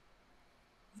God.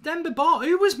 Demba Ba.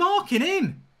 Who was marking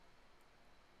him?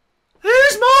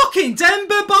 Who's marking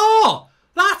Demba Ba?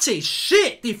 That is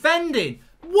shit defending.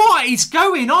 What is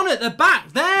going on at the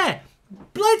back there?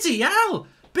 Bloody hell.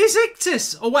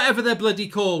 Besiktas, or whatever they're bloody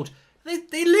called.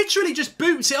 They literally just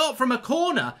boots it up from a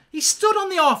corner. He stood on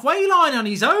the halfway line on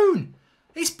his own.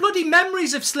 It's bloody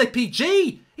memories of Slippy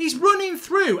G. He's running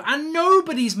through and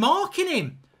nobody's marking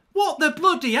him. What the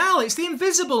bloody hell? It's the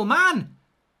invisible man.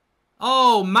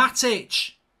 Oh,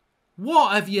 Matic.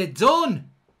 What have you done?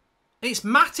 It's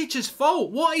Matic's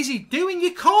fault. What is he doing?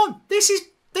 You can't. This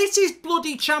is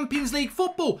bloody Champions League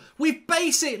football. We've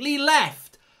basically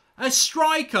left a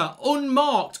striker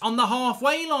unmarked on the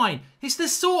halfway line. It's the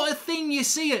sort of thing you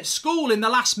see at school in the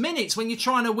last minutes when you're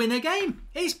trying to win a game.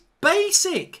 It's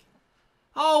basic.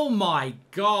 Oh my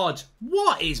God.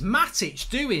 What is Matic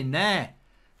doing there?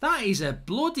 That is a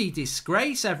bloody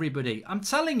disgrace, everybody. I'm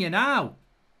telling you now.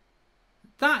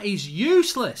 That is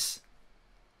useless.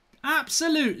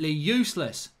 Absolutely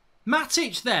useless.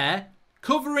 Matic there,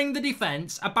 covering the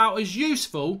defence, about as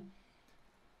useful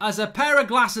as a pair of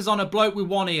glasses on a bloke with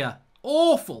one ear.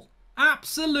 Awful.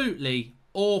 Absolutely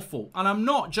awful. And I'm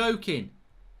not joking.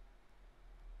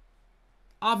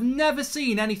 I've never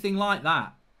seen anything like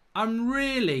that. I'm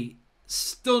really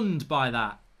stunned by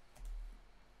that.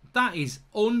 That is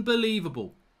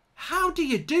unbelievable. How do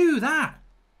you do that?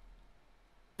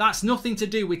 That's nothing to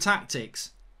do with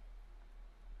tactics.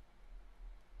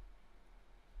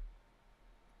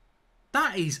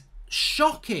 That is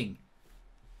shocking.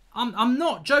 I'm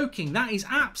not joking. That is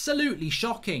absolutely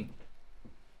shocking.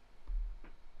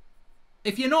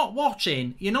 if you're not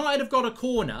watching, United have got a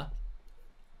corner.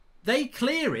 They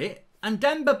clear it, and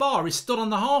Demba Ba is stood on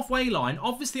the halfway line,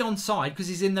 obviously onside because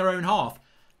he's in their own half.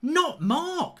 Not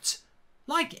marked.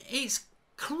 Like, it's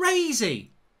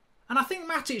crazy. And I think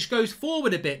Matic goes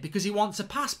forward a bit because he wants a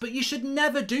pass, but you should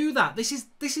never do that. This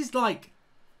is like,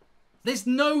 there's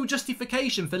no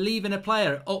justification for leaving a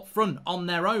player up front on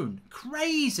their own.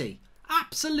 Crazy.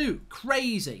 Absolute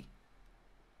crazy.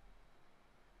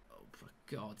 Oh, for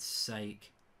God's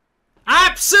sake.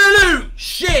 Absolute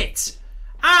shit.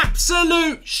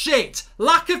 Absolute shit.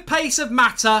 Lack of pace of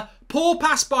Mata. Poor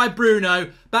pass by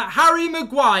Bruno. But Harry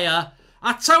Maguire,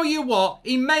 I tell you what,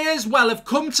 he may as well have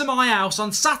come to my house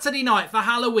on Saturday night for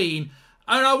Halloween,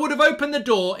 and I would have opened the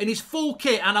door in his full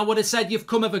kit and I would have said, you've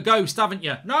come of a ghost, haven't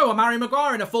you? No, I'm Harry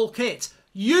Maguire in a full kit.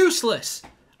 Useless.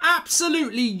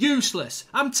 Absolutely useless.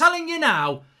 I'm telling you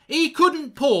now, he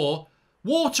couldn't pour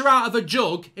water out of a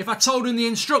jug if I told him the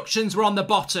instructions were on the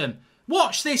bottom.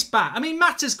 Watch this back. I mean,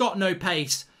 Mata's got no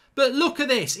pace. But look at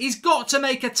this. He's got to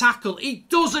make a tackle. He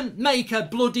doesn't make a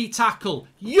bloody tackle.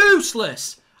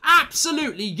 Useless.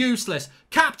 Absolutely useless.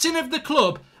 Captain of the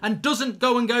club and doesn't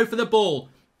go for the ball.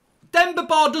 Demba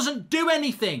Ba doesn't do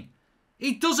anything.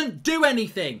 He doesn't do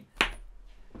anything.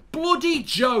 Bloody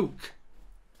joke.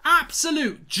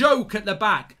 Absolute joke at the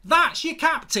back. That's your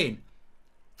captain.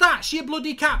 That's your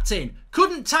bloody captain.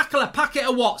 Couldn't tackle a packet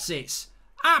of Watsits.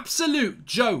 Absolute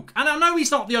joke. And I know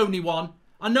he's not the only one.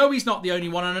 And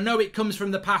I know it comes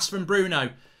from the pass from Bruno.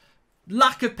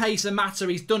 Lack of pace and Mata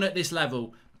he's done at this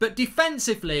level. But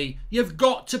defensively, you've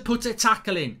got to put a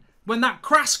tackle in. When that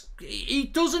crash, he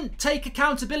doesn't take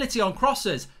accountability on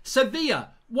crosses. Sevilla,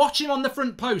 watch him on the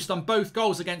front post on both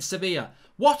goals against Sevilla.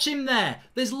 Watch him there.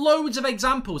 There's loads of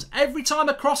examples. Every time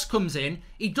a cross comes in,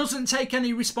 he doesn't take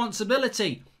any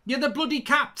responsibility. You're the bloody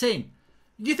captain.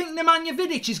 Do you think Nemanja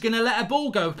Vidic is going to let a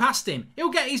ball go past him? He'll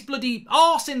get his bloody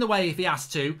arse in the way if he has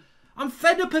to. I'm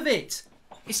fed up of it.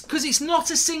 It's because it's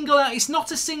not a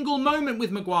single moment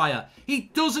with Maguire.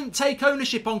 He doesn't take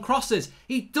ownership on crosses.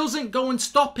 He doesn't go and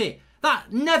stop it.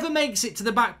 That never makes it to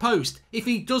the back post if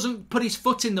he doesn't put his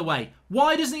foot in the way.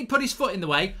 Why doesn't he put his foot in the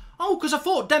way? Oh, because I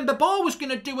thought Demba Ba was going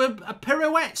to do a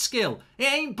pirouette skill.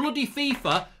 It ain't bloody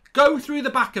FIFA. Go through the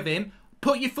back of him.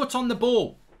 Put your foot on the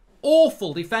ball.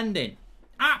 Awful defending.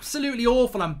 Absolutely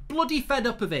awful. I'm bloody fed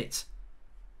up of it.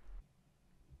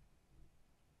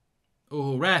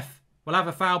 Oh, ref. We'll have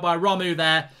a foul by Romu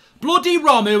there. Bloody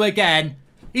Romu again.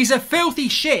 He's a filthy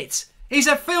shit. He's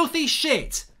a filthy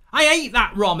shit. I hate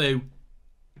that Romu.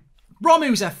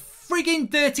 Romu's a frigging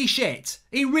dirty shit.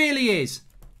 He really is.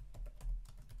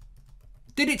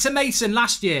 Did it to Mason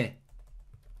last year.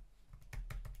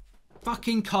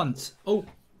 Fucking cunt. Oh,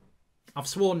 I've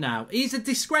sworn now. He's a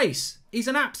disgrace. He's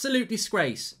an absolute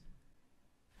disgrace.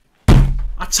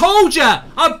 I told you!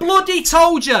 I bloody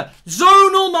told you!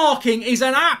 Zonal marking is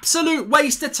an absolute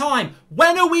waste of time.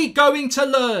 When are we going to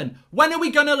learn? When are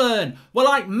we going to learn? We're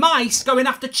like mice going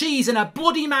after cheese in a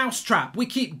bloody mouse trap. We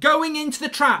keep going into the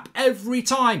trap every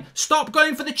time. Stop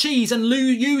going for the cheese and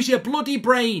use your bloody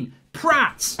brain.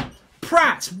 Prat!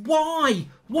 Prat! Why?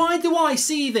 Why do I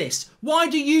see this? Why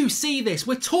do you see this?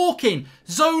 We're talking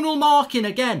zonal marking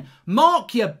again.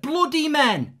 Mark your bloody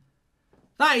men.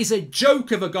 That is a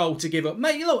joke of a goal to give up.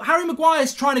 Mate, look, Harry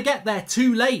Maguire's trying to get there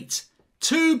too late.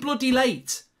 Too bloody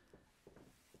late.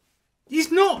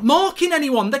 He's not marking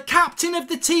anyone. The captain of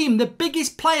the team, the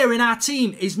biggest player in our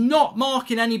team, is not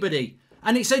marking anybody.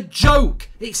 And it's a joke.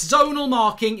 It's zonal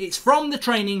marking. It's from the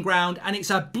training ground. And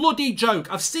it's a bloody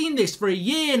joke. I've seen this for a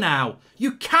year now.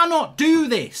 You cannot do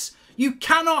this. You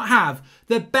cannot have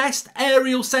the best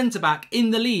aerial centre-back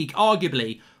in the league,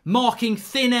 arguably, marking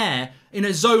thin air in a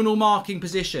zonal marking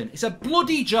position. It's a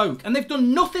bloody joke. And they've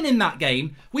done nothing in that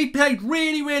game. We played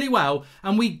really, really well.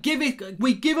 And we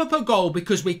give up a goal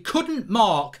because we couldn't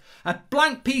mark a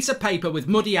blank piece of paper with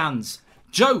muddy hands.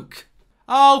 Joke.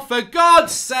 Oh, for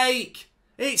God's sake.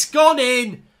 It's gone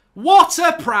in. What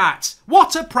a prat.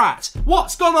 What a prat.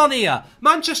 What's gone on here?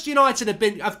 Manchester United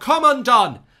have come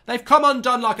undone. They've come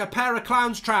undone like a pair of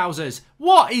clown's trousers.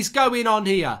 What is going on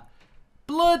here?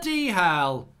 Bloody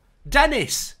hell.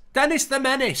 Dennis the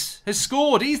Menace has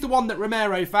scored. He's the one that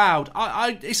Romero fouled.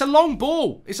 It's a long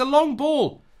ball. It's a long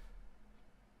ball.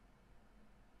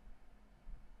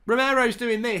 Romero's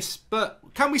doing this, but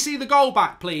can we see the goal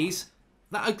back, please?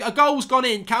 A goal's gone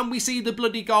in. Can we see the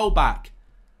bloody goal back?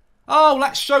 Oh,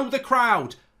 let's show the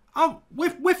crowd. Oh,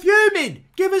 we're fuming.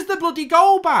 Give us the bloody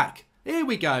goal back. Here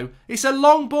we go. It's a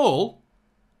long ball.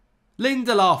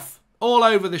 Lindelof all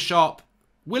over the shop.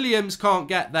 Williams can't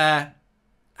get there.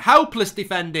 Helpless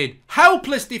defending.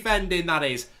 Helpless defending, that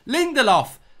is.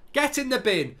 Lindelof, get in the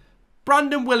bin.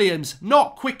 Brandon Williams,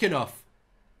 not quick enough.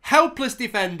 Helpless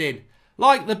defending.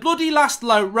 Like the bloody last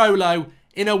Rolo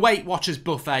in a Weight Watchers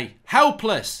buffet.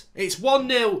 Helpless. It's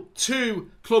 1-0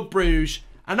 to Club Bruges.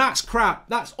 And that's crap.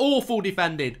 That's awful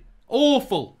defending.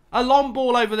 Awful. A long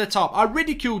ball over the top. I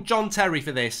ridiculed John Terry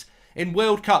for this in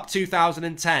World Cup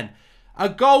 2010. A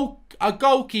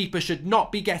goalkeeper should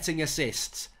not be getting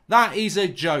assists. That is a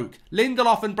joke.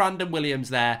 Lindelof and Brandon Williams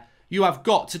there. You have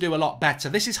got to do a lot better.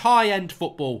 This is high-end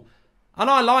football. And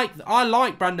I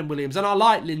like Brandon Williams and I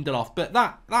like Lindelof, but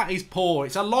that is poor.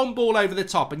 It's a long ball over the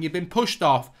top and you've been pushed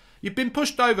off. You've been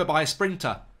pushed over by a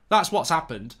sprinter. That's what's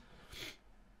happened.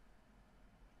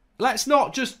 Let's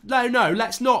not just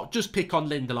let's not just pick on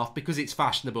Lindelof because it's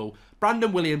fashionable.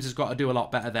 Brandon Williams has got to do a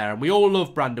lot better there, and we all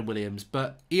love Brandon Williams,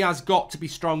 but he has got to be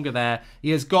stronger there.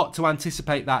 He has got to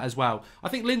anticipate that as well. I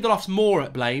think Lindelof's more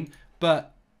at blame,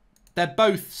 but they're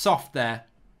both soft there.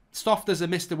 Soft as a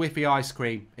Mr. Whippy ice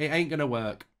cream. It ain't going to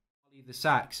work. The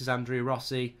sack, says Andrew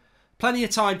Rossi. Plenty of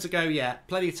time to go yet.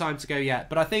 Plenty of time to go yet.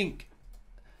 But I think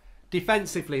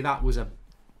defensively that's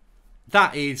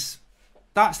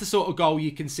the sort of goal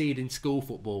you concede in school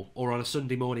football or on a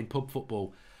Sunday morning pub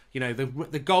football. You know,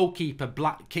 the goalkeeper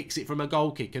kicks it from a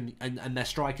goal kick and their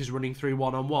striker's running through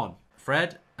one-on-one.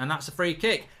 Fred, and that's a free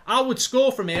kick. I would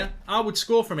score from here. I would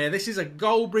score from here. This is a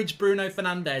Goldbridge Bruno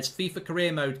Fernandes FIFA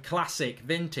Career Mode Classic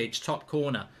Vintage top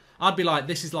corner. I'd be like,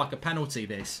 this is like a penalty,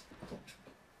 this.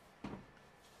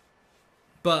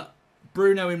 But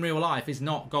Bruno in real life is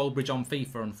not Goldbridge on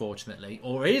FIFA, unfortunately.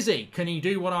 Or is he? Can he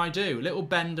do what I do? Little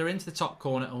bender into the top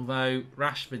corner, although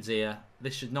Rashford's here.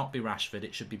 This should not be Rashford.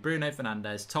 It should be Bruno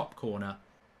Fernandes, top corner.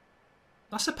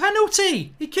 That's a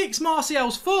penalty! He kicks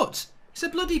Martial's foot! It's a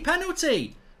bloody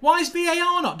penalty! Why is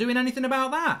VAR not doing anything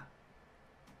about that?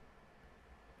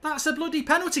 That's a bloody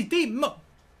penalty.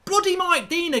 Bloody Mike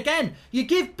Dean again. You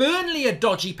give Burnley a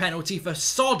dodgy penalty for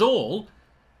sod all,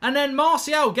 and then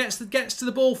Martial gets to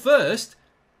the ball first.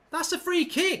 That's a free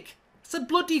kick. It's a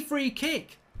bloody free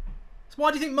kick. So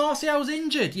why do you think Martial's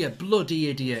injured, you bloody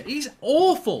idiot? He's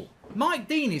awful. Mike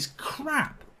Dean is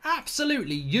crap.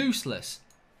 Absolutely useless.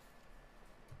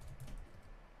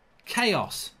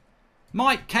 Chaos.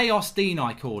 Mike Chaos Dean,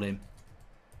 I call him.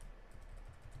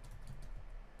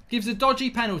 Gives a dodgy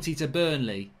penalty to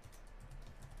Burnley.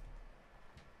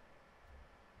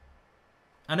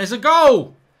 And there's a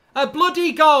goal! A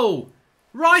bloody goal!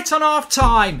 Right on half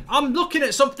time. I'm looking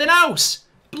at something else.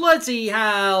 Bloody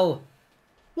hell.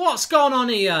 What's gone on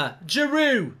here?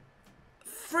 Giroud.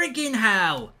 Friggin'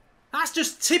 hell. That's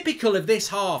just typical of this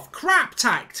half. Crap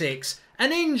tactics,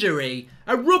 an injury,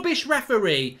 a rubbish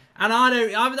referee, and I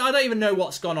don't even know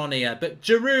what's gone on here. But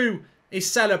Giroud is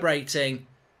celebrating.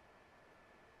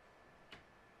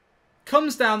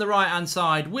 Comes down the right-hand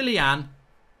side. Willian.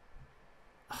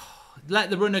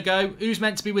 Let the runner go. Who's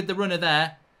meant to be with the runner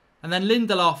there? And then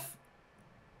Lindelof.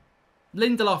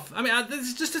 I mean,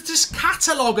 there's just a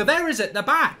catalogue of errors at the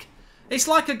back. It's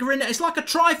like a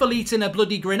trifle eating a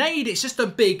bloody grenade. It's just a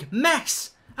big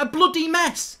mess. A bloody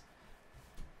mess.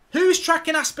 Who's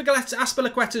tracking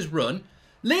Azpilicueta's run?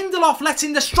 Lindelof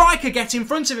letting the striker get in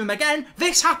front of him again.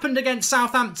 This happened against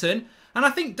Southampton. And I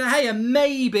think De Gea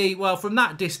maybe, well, from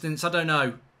that distance, I don't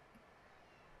know.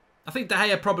 I think De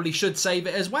Gea probably should save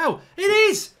it as well. It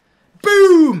is!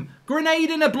 Boom! Grenade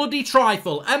in a bloody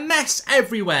trifle. A mess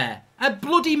everywhere. A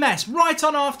bloody mess. Right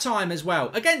on half-time as well.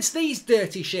 Against these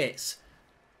dirty shits.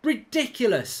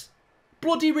 Ridiculous.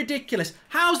 Bloody ridiculous.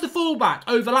 How's the fullback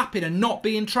overlapping and not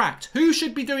being tracked? Who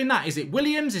should be doing that? Is it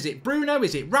Williams? Is it Bruno?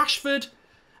 Is it Rashford?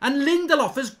 And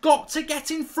Lindelof has got to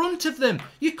get in front of them.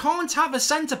 You can't have a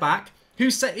centre-back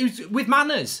who's with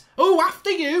manners. Oh, after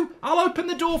you. I'll open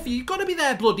the door for you. You've got to be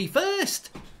there bloody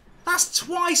first. That's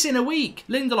twice in a week.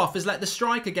 Lindelof has let the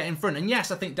striker get in front. And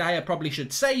yes, I think De Gea probably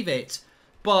should save it.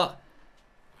 But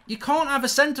you can't have a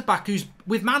centre-back who's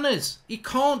with manners. You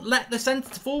can't let the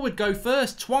centre-forward go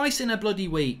first. Twice in a bloody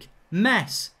week.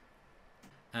 Mess.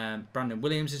 Brandon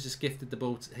Williams has just gifted the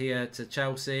ball here to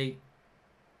Chelsea.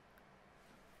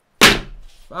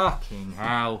 Fucking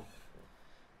hell.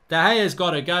 De Gea's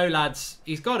got to go, lads.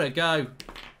 He's got to go.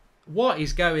 What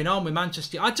is going on with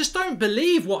Manchester? I just don't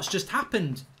believe what's just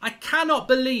happened. I cannot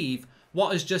believe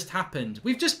what has just happened.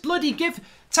 We've just bloody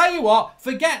Tell you what,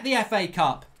 forget the FA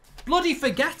Cup. Bloody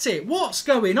forget it. What's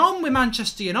going on with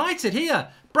Manchester United here?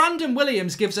 Brandon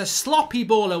Williams gives a sloppy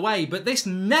ball away, but this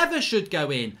never should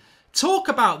go in. Talk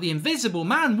about the invisible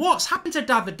man. What's happened to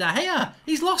David De Gea?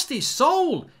 He's lost his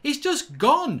soul. He's just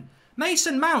gone.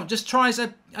 Mason Mount just tries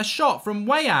a shot from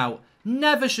way out.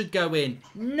 Never should go in.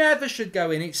 Never should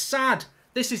go in. It's sad.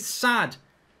 This is sad.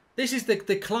 This is the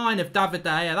decline of David De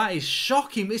Gea. That is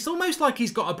shocking. It's almost like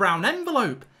he's got a brown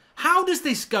envelope. How does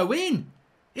this go in?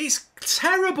 It's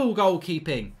terrible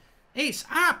goalkeeping. It's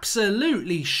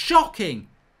absolutely shocking.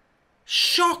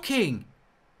 Shocking.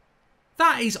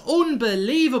 That is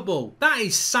unbelievable. That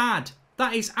is sad.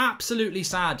 That is absolutely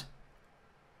sad.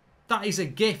 That is a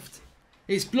gift.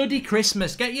 It's bloody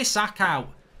Christmas. Get your sack out.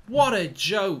 What a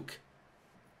joke.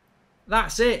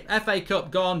 That's it. FA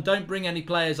Cup gone. Don't bring any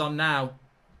players on now.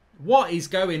 What is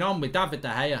going on with David De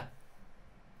Gea?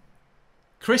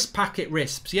 Crisp packet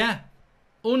risps, yeah.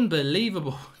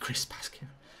 Unbelievable. Crisp packet.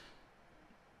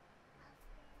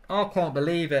 I can't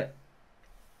believe it.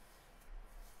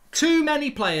 Too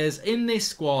many players in this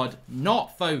squad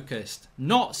not focused,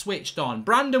 not switched on.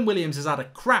 Brandon Williams has had a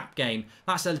crap game.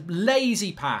 That's a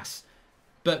lazy pass.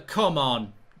 But come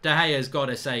on. De Gea's got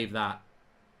to save that.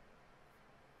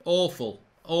 Awful.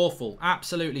 Awful.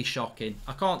 Absolutely shocking.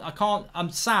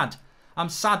 I'm sad. I'm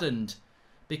saddened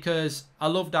because I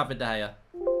love David De Gea.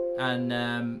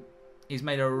 And he's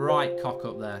made a right cock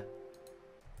up there.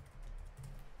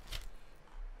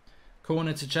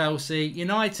 Corner to Chelsea.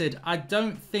 United, I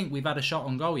don't think we've had a shot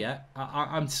on goal yet.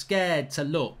 I'm scared to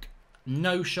look.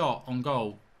 No shot on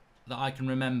goal that I can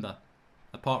remember.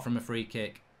 Apart from a free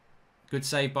kick. Good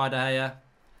save by De Gea.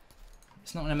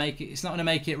 It's not going to make it. It's not going to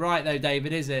make it right though,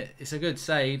 David, is it? It's a good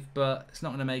save, but it's not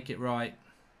going to make it right.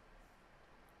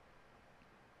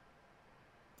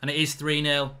 And it is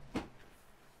 3-0.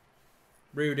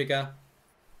 Rudiger.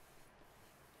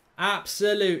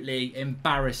 Absolutely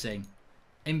embarrassing.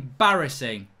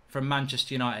 Embarrassing from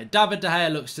Manchester United. David De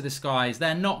Gea looks to the skies.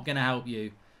 They're not going to help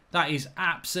you. That is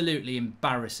absolutely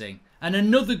embarrassing. And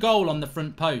another goal on the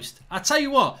front post. I tell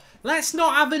you what, let's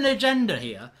not have an agenda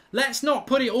here. Let's not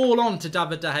put it all on to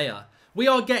David De Gea. We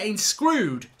are getting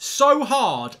screwed so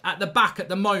hard at the back at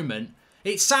the moment.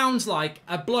 It sounds like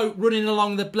a bloke running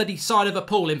along the bloody side of a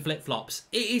pool in flip-flops.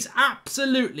 It is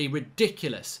absolutely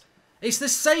ridiculous. It's the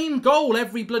same goal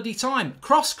every bloody time.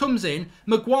 Cross comes in,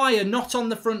 Maguire not on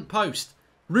the front post.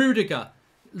 Rudiger,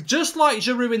 just like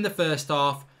Giroud in the first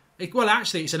half. Well,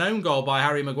 actually, it's an own goal by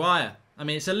Harry Maguire. I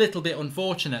mean, it's a little bit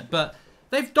unfortunate, but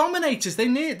they've dominated us. They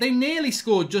nearly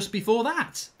scored just before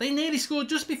that. They nearly scored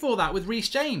just before that with Reece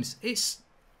James. It's...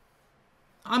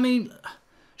 I mean,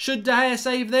 should De Gea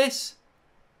save this?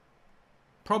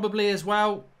 Probably as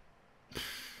well.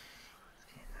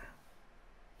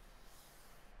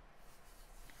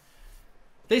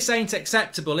 This ain't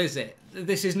acceptable, is it?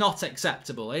 This is not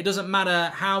acceptable. It doesn't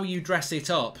matter how you dress it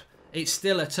up. It's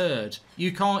still a turd.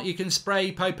 You can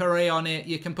spray potpourri on it.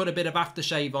 You can put a bit of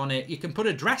aftershave on it. You can put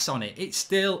a dress on it. It's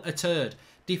still a turd.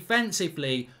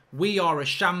 Defensively, we are a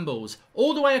shambles.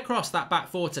 All the way across that back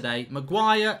four today,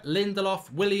 Maguire,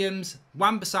 Lindelof, Williams,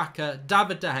 Wan-Bissaka,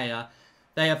 David De Gea,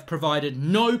 they have provided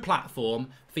no platform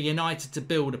for United to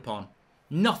build upon.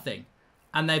 Nothing.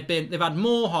 And they've had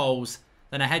more holes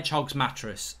than a hedgehog's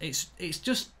mattress. It's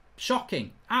just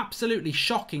shocking. Absolutely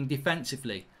shocking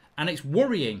defensively. And it's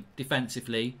worrying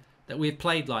defensively that we've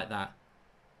played like that.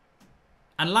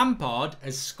 And Lampard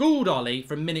has schooled Ollie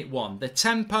from minute one. The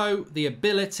tempo, the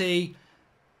ability.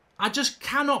 I just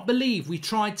cannot believe we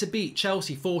tried to beat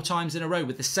Chelsea 4 times in a row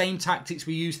with the same tactics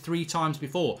we used 3 times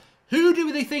before. Who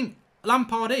do they think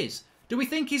Lampard is? Do we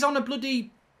think he's on a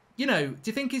bloody... You know, do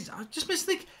you think he's... I just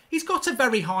think he's got a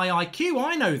very high IQ.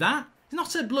 I know that. He's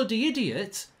not a bloody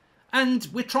idiot. And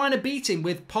we're trying to beat him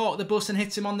with part of the bus and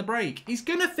hit him on the break. He's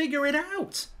going to figure it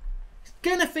out. He's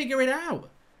going to figure it out.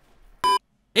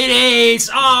 It is.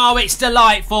 Oh, it's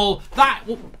delightful.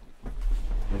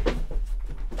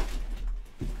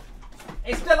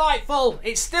 It's delightful.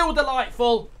 It's still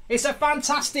delightful. It's a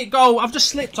fantastic goal. I've just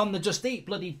slipped on the Just Eat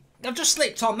bloody... I've just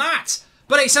slipped on that.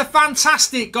 But it's a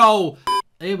fantastic goal.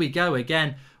 Here we go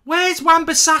again. Where's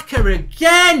Wan-Bissaka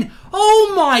again?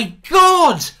 Oh my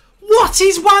God. What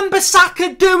is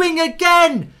Wan-Bissaka doing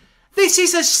again? This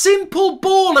is a simple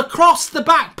ball across the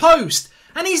back post.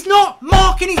 And he's not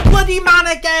marking his bloody man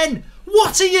again.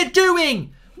 What are you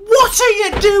doing? What are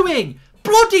you doing?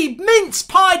 Bloody mince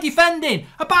pie defending.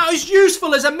 About as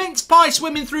useful as a mince pie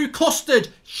swimming through custard.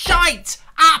 Shite.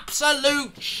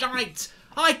 Absolute shite.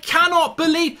 I cannot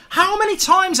believe... How many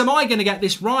times am I going to get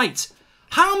this right?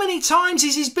 How many times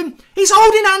he's been... He's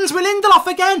holding hands with Lindelof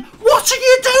again. What are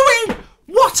you doing?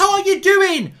 What are you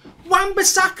doing?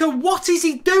 Wan-Bissaka, what is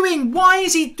he doing? Why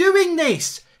is he doing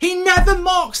this? He never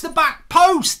marks the back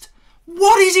post.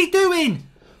 What is he doing?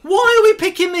 Why are we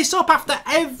picking this up after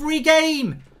every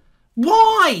game?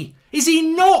 Why is he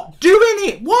not doing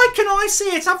it? Why can I see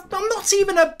it? I'm not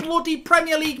even a bloody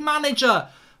Premier League manager.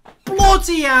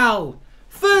 Bloody hell.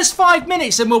 First 5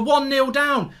 minutes and we're 1-0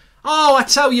 down. Oh, I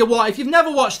tell you what, if you've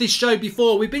never watched this show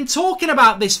before, we've been talking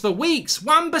about this for weeks.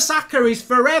 Wan-Bissaka is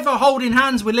forever holding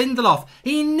hands with Lindelof.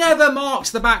 He never marks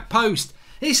the back post.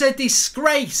 It's a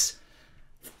disgrace.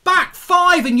 Back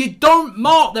 5 and you don't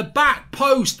mark the back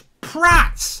post.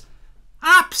 Prats.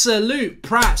 Absolute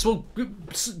prats. Well,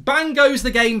 bang goes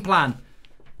the game plan.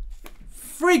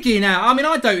 Frigging out.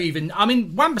 I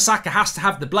mean, Wan-Bissaka has to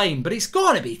have the blame, but it's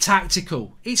got to be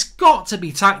tactical. It's got to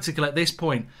be tactical at this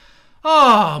point.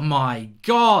 Oh my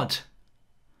God.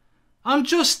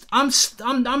 The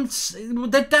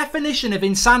definition of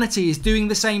insanity is doing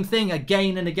the same thing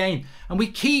again and again, and we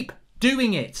keep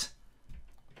doing it.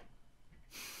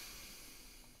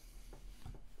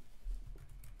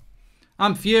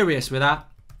 I'm furious with that.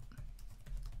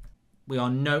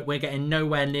 We're getting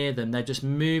nowhere near them. They're just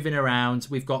moving around.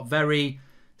 We've got very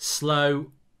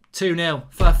slow 2-0.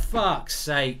 For fuck's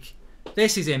sake.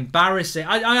 This is embarrassing.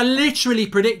 I literally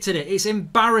predicted it. It's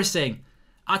embarrassing.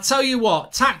 I tell you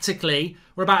what, tactically,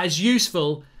 we're about as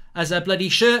useful as a bloody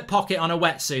shirt pocket on a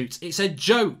wetsuit. It's a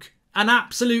joke. An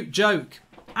absolute joke.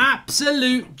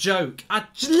 Absolute joke. I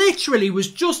literally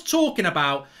was just talking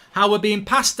about how we're being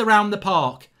passed around the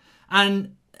park.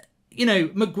 And, you know,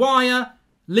 Maguire,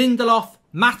 Lindelof,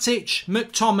 Matic,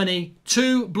 McTominay,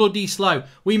 too bloody slow.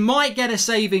 We might get a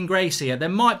saving grace here. There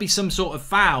might be some sort of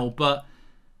foul, but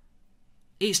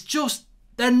it's just,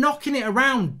 they're knocking it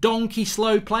around donkey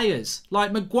slow players.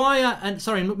 Like McTominay and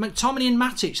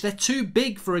Matic, they're too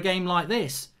big for a game like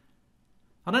this.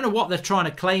 I don't know what they're trying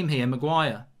to claim here,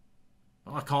 Maguire.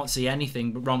 I can't see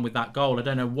anything wrong with that goal. I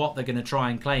don't know what they're going to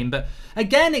try and claim. But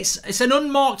again, it's an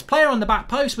unmarked player on the back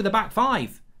post with a back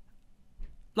 5.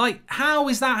 Like, how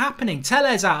is that happening?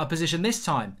 Tellez out of position this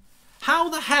time. How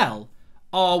the hell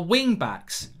are wing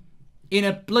backs in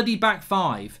a bloody back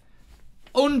 5?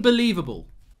 Unbelievable.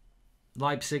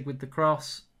 Leipzig with the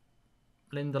cross.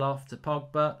 Lindelof to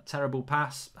Pogba. Terrible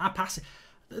pass.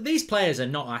 These players are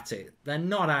not at it. They're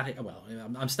not at it. Well,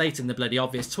 I'm stating the bloody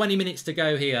obvious. 20 minutes to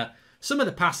go here. Some of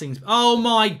the passings. Oh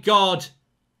my God.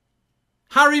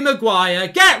 Harry Maguire.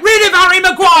 Get rid of Harry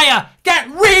Maguire. Get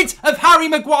rid of Harry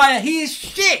Maguire. He is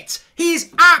shit. He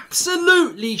is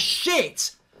absolutely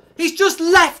shit. He's just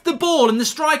left the ball and the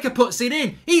striker puts it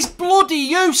in. He's bloody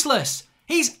useless.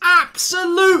 He's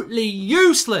absolutely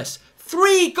useless.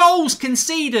 3 goals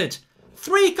conceded.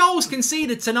 3 goals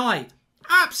conceded tonight.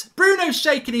 Bruno's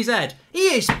shaking his head.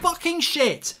 He is fucking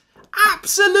shit.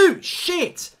 Absolute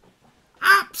shit.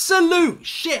 Absolute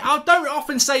shit. I don't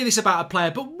often say this about a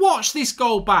player, but watch this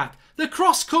goal back. The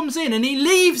cross comes in and he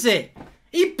leaves it.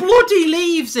 He bloody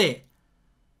leaves it.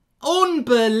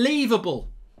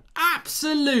 Unbelievable.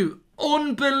 Absolute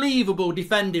unbelievable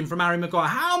defending from Harry Maguire.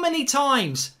 How many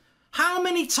times? How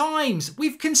many times?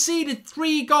 We've conceded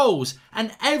 3 goals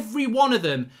and every one of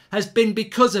them has been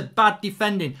because of bad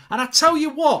defending. And I tell you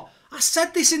what, I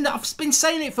said this I've been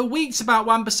saying it for weeks about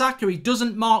Wan-Bissaka. He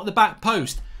doesn't mark the back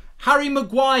post. Harry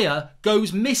Maguire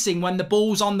goes missing when the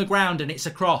ball's on the ground and it's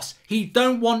a cross. He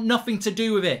don't want nothing to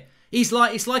do with it. He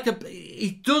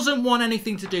doesn't want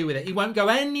anything to do with it. He won't go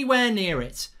anywhere near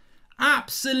it.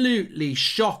 Absolutely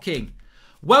shocking.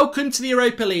 Welcome to the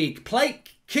Europa League.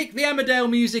 Kick the Emmerdale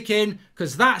music in,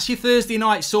 because that's your Thursday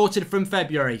night sorted from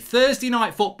February. Thursday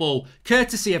night football,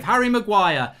 courtesy of Harry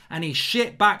Maguire and his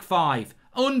shit back 5.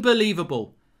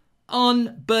 Unbelievable.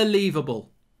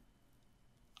 Unbelievable.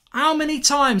 How many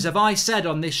times have I said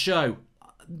on this show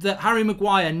that Harry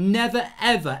Maguire never,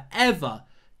 ever, ever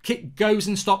goes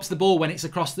and stops the ball when it's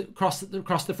across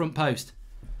the front post?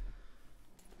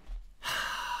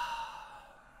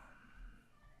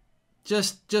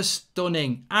 Just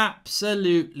stunning.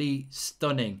 Absolutely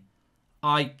stunning.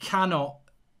 I cannot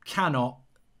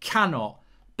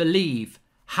believe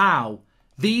how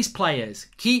these players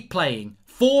keep playing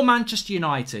for Manchester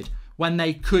United when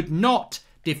they could not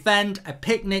defend a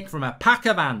picnic from a pack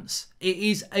of ants. It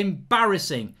is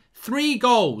embarrassing. 3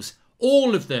 goals,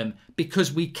 all of them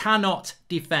because we cannot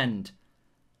defend.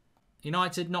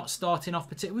 United not starting off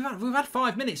particularly. We've had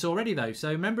 5 minutes already though, so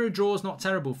remember a draw's not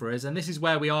terrible for us, and this is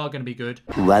where we are going to be good.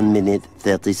 1 minute,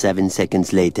 37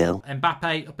 seconds later.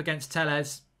 Mbappe up against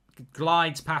Tellez,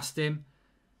 glides past him,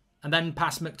 and then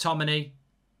past McTominay,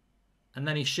 and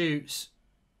then he shoots,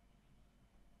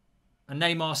 and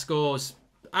Neymar scores.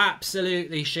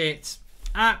 Absolutely shit.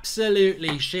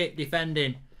 Absolutely shit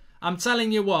defending. I'm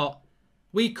telling you what,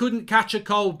 we couldn't catch a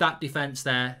cold, that defence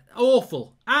there.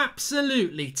 Awful.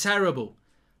 Absolutely terrible.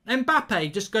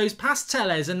 Mbappe just goes past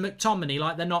Tellez and McTominay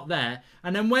like they're not there.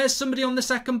 And then where's somebody on the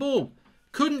second ball?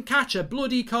 Couldn't catch a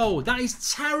bloody cold. That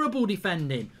is terrible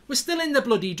defending. We're still in the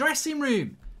bloody dressing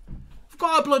room. We've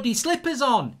got our bloody slippers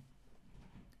on.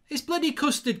 It's bloody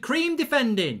custard cream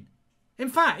defending. In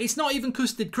fact, it's not even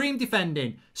custard cream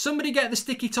defending. Somebody get the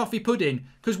sticky toffee pudding,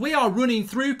 because we are running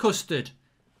through custard.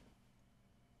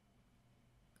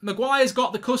 Maguire's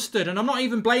got the custard, and I'm not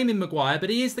even blaming Maguire, but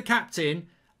he is the captain,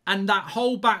 and that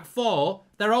whole back four,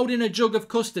 they're holding a jug of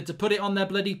custard to put it on their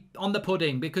on the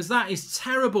pudding, because that is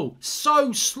terrible.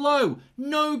 So slow.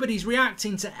 Nobody's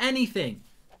reacting to anything.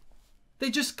 They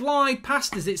just glide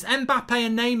past us. It's Mbappe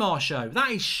and Neymar show.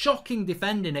 That is shocking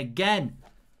defending again.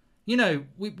 You know,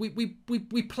 we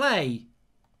play.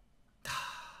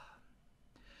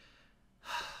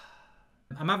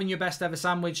 I'm having your best ever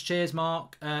sandwich. Cheers,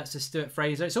 Mark. Says Stuart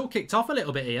Fraser. It's all kicked off a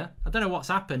little bit here. I don't know what's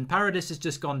happened. Paradis has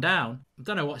just gone down. I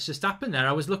don't know what's just happened there.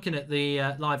 I was looking at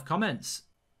the live comments.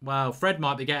 Wow, Fred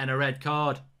might be getting a red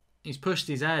card. He's pushed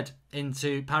his head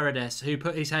into Paradis, who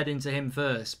put his head into him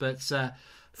first. But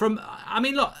I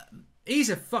mean, look, he's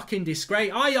a fucking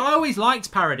disgrace. I always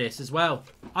liked Paradis as well.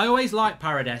 I always liked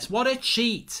Paradis. What a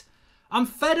cheat. I'm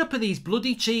fed up of these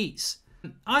bloody cheats.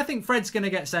 I think Fred's going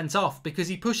to get sent off because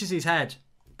he pushes his head.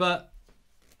 But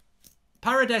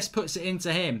Paradis puts it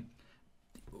into him.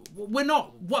 We're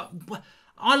not...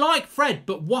 I like Fred,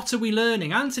 but what are we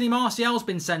learning? Anthony Martial's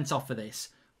been sent off for this.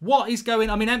 What is going...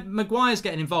 I mean, Maguire's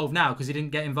getting involved now because he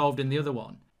didn't get involved in the other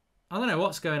one. I don't know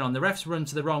what's going on. The refs run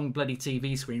to the wrong bloody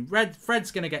TV screen.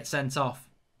 Fred's going to get sent off.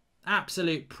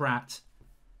 Absolute prat.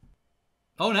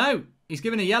 Oh, no. He's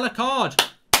given a yellow card.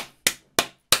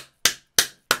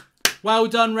 Well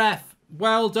done, ref.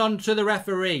 Well done to the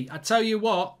referee. I tell you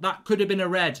what, that could have been a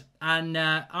red. And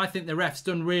I think the ref's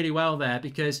done really well there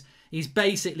because he's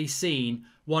basically seen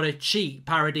what a cheat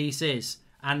Paradis is.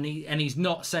 And he's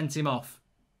not sent him off.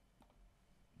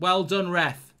 Well done,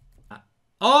 ref.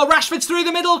 Oh, Rashford's through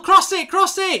the middle. Cross it,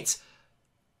 cross it.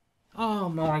 Oh,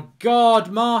 my God,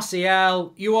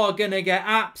 Martial. You are going to get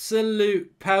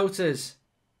absolute pelters.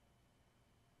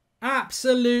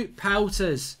 Absolute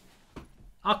pelters.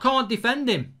 I can't defend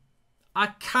him. I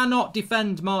cannot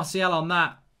defend Martial on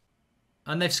that.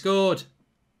 And they've scored.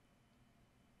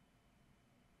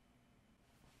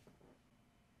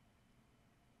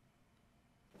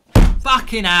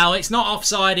 Fucking hell, it's not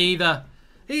offside either.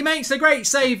 He makes a great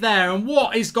save there. And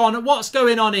what's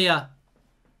going on here?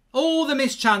 All the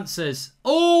missed chances.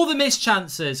 All the missed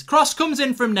chances. Cross comes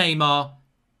in from Neymar.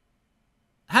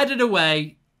 Headed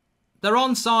away. They're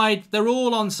onside. They're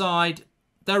all onside.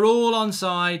 They're all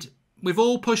onside. We've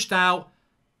all pushed out.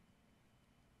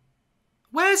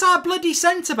 Where's our bloody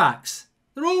centre-backs?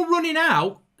 They're all running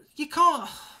out. You can't...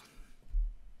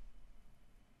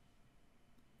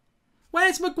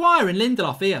 Where's Maguire and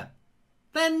Lindelof here?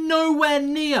 They're nowhere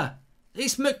near.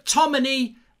 It's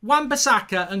McTominay,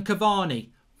 Wan-Bissaka and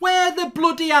Cavani. Where the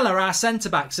bloody hell are our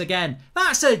centre-backs again?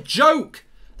 That's a joke.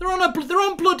 They're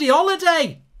on bloody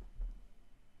holiday.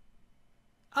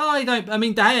 I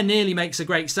mean, De Gea nearly makes a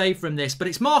great save from this, but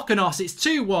it's Marquinhos. It's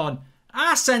 2-1.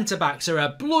 Our centre-backs are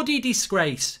a bloody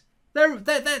disgrace.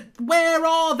 Where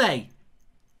are they?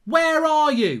 Where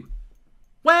are you?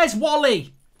 Where's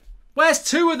Wally? Where's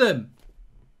two of them?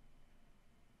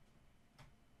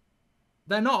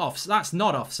 They're not off. That's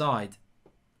not offside.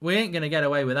 We ain't going to get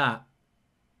away with that.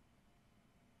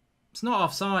 It's not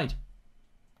offside.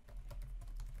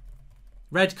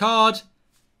 Red card.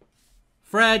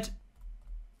 Fred.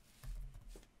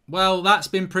 Well, that's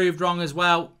been proved wrong as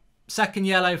well. Second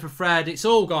yellow for Fred. It's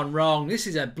all gone wrong. This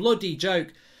is a bloody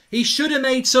joke. He should have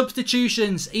made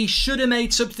substitutions. He should have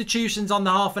made substitutions on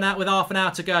the half an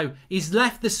hour to go. He's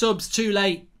left the subs too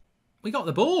late. We got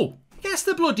the ball. He gets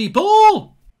the bloody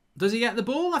ball. Does he get the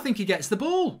ball? I think he gets the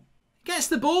ball. He gets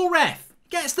the ball, ref. He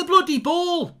gets the bloody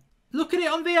ball. Look at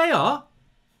it on VAR.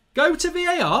 Go to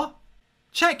VAR.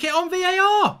 Check it on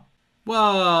VAR.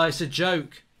 Well, it's a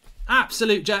joke.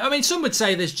 Absolute joke. I mean, some would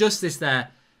say there's justice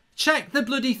there. Check the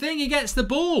bloody thing. He gets the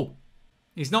ball.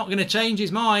 He's not going to change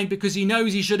his mind because he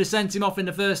knows he should have sent him off in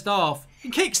the first half. He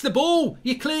kicks the ball.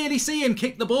 You clearly see him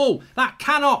kick the ball. That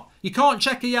cannot. You can't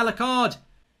check a yellow card.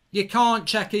 You can't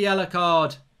check a yellow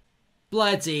card.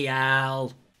 Bloody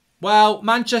hell. Well,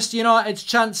 Manchester United's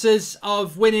chances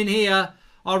of winning here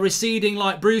are receding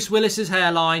like Bruce Willis's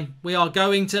hairline. We are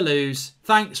going to lose.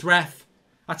 Thanks, ref.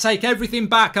 I take everything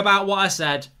back about what I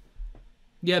said.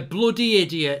 You bloody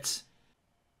idiot.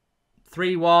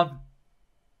 3-1.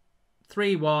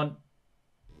 3-1.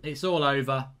 It's all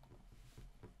over.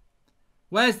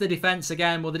 Where's the defence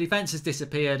again? Well, the defence has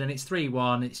disappeared and it's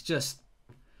 3-1. It's just...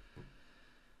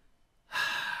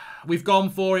 We've gone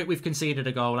for it. We've conceded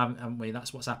a goal, haven't we?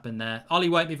 That's what's happened there. Ollie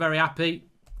won't be very happy.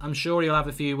 I'm sure he'll have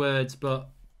a few words, but...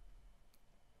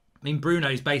 I mean,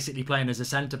 Bruno's basically playing as a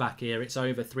centre-back here. It's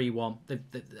over 3-1.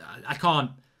 I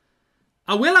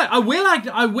I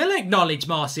will acknowledge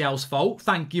Martial's fault.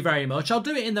 Thank you very much. I'll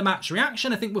do it in the match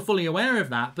reaction. I think we're fully aware of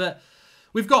that. But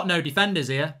we've got no defenders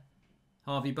here.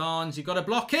 Harvey Barnes, you've got to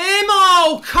block him.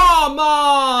 Oh, come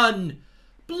on.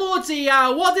 Bloody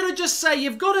hell. What did I just say?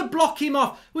 You've got to block him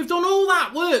off. We've done all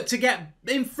that work to get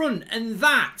in front and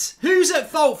that. Who's at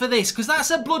fault for this? Because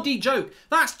that's a bloody joke.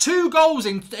 That's 2 goals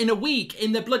in a week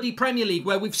in the bloody Premier League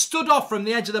where we've stood off from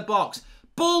the edge of the box.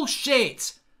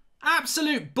 Bullshit.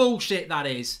 Absolute bullshit, that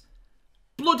is.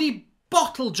 Bloody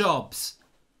bottle jobs.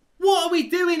 What are we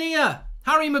doing here?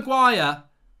 Harry Maguire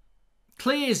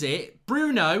clears it.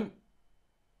 Bruno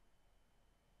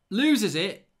loses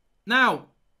it. Now,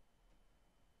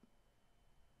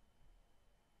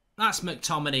 that's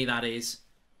McTominay, that is.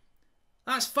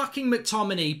 That's fucking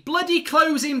McTominay. Bloody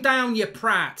close him down, you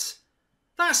prat.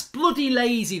 That's bloody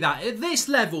lazy, that. At this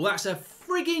level, that's a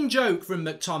frigging joke from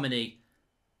McTominay.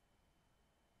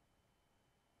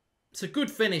 It's a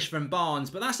good finish from Barnes,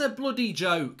 but that's a bloody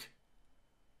joke.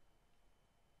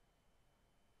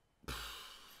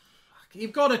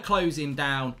 You've got to close him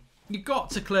down. You've got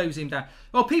to close him down.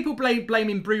 Well, people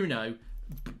blaming Bruno.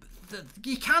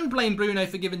 You can blame Bruno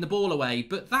for giving the ball away,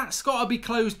 but that's got to be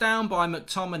closed down by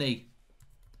McTominay.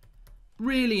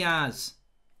 Really has.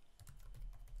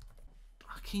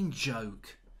 Fucking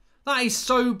joke. That is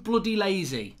so bloody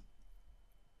lazy.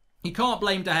 You can't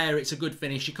blame De Gea, it's a good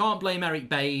finish. You can't blame Eric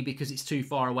Bailly because it's too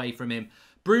far away from him.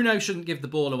 Bruno shouldn't give the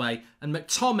ball away. And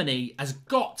McTominay has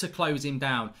got to close him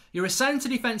down. You're a centre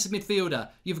defensive midfielder.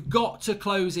 You've got to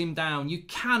close him down. You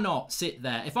cannot sit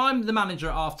there. If I'm the manager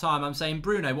at half-time, I'm saying,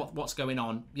 Bruno, what's going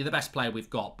on? You're the best player we've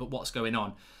got, but what's going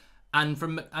on? And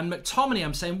McTominay,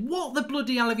 I'm saying, what the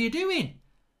bloody hell are you doing?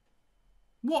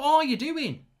 What are you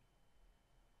doing?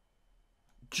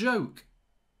 Joke.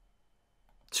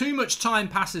 Too much time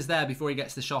passes there before he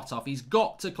gets the shot off. He's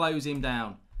got to close him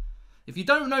down. If you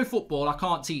don't know football, I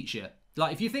can't teach you.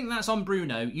 Like, if you think that's on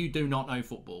Bruno, you do not know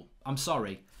football. I'm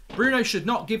sorry. Bruno should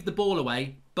not give the ball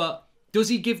away, but does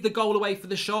he give the goal away for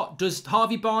the shot? Does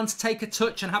Harvey Barnes take a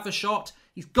touch and have a shot?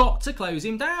 He's got to close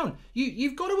him down.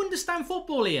 You've got to understand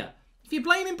football here. If you're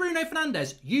blaming Bruno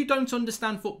Fernandes, you don't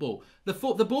understand football. The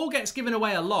ball gets given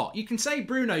away a lot. You can say,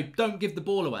 Bruno, don't give the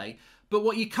ball away, but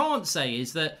what you can't say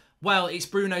is that, well, it's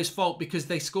Bruno's fault because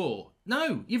they score.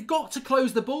 No, you've got to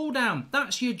close the ball down.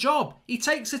 That's your job. He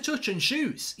takes a touch and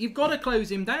shoots. You've got to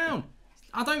close him down.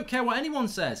 I don't care what anyone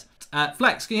says.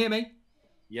 Flex, can you hear me?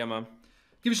 Yeah, man.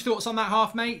 Give us your thoughts on that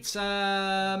half, mate.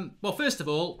 Well, first of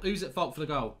all, who's at fault for the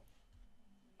goal?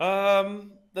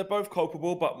 They're both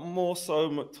culpable, but more so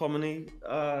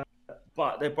McTominay.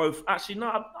 But they're both actually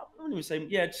I wouldn't even say,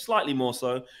 yeah, slightly more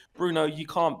so. Bruno, you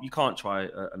can't try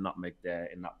a nutmeg there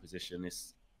in that position.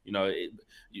 It's, you know,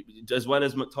 as well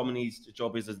as McTominay's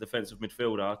job is as defensive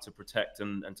midfielder to protect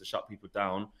and to shut people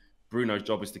down, Bruno's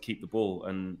job is to keep the ball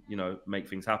and, you know, make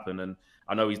things happen. And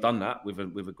I know he's done that with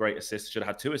a great assist. Should have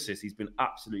had 2 assists. He's been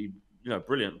absolutely, you know,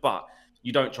 brilliant. But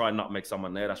you don't try and nutmeg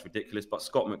someone there. That's ridiculous. But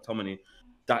Scott McTominay,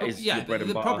 that is your bread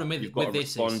and butter. Problem with, you've got to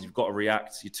this respond. is... You've got to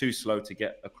react. You're too slow to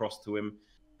get across to him.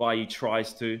 Bailly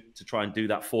tries to try and do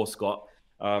that for Scott.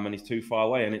 And he's too far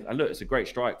away. And look, it's a great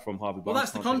strike from Harvey Barnes. Well,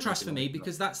 that's the contrast for me,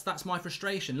 because that's my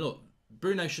frustration. Look,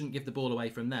 Bruno shouldn't give the ball away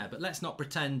from there, but let's not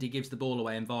pretend he gives the ball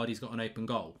away and Vardy's got an open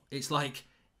goal. It's like,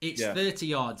 it's 30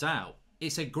 yards out.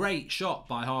 It's a great shot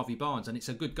by Harvey Barnes, and it's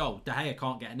a good goal. De Gea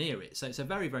can't get near it, so it's a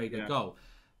very, very good goal.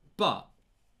 But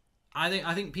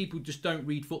I think people just don't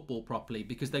read football properly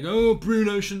because they go, oh,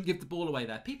 Bruno shouldn't give the ball away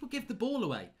there. People give the ball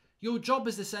away. Your job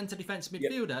as the centre defensive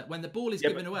midfielder, when the ball is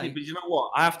given away. But you know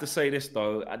what? I have to say this,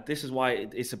 though. This is why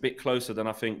it's a bit closer than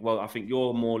I think. Well, I think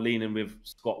you're more leaning with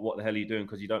Scott, what the hell are you doing?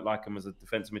 Because you don't like him as a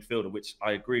defensive midfielder, which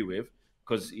I agree with.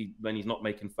 Because when he's not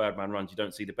making third-man runs, you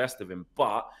don't see the best of him.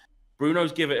 But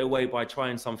Bruno's give it away by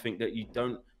trying something that you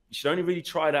don't... You should only really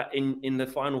try that in the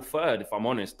final third, if I'm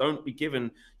honest. Don't be given...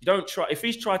 You don't try... If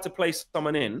he's tried to place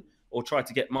someone in, or try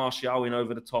to get Martial in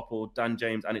over the top or Dan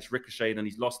James and it's ricocheted and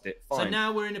he's lost it, fine. So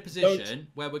now we're in a position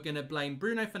where we're going to blame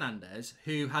Bruno Fernandes,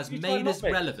 who has made us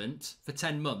relevant for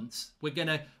 10 months. We're going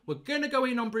to go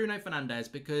in on Bruno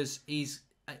Fernandes because he's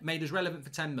made us relevant for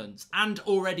 10 months and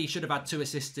already should have had 2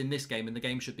 assists in this game and the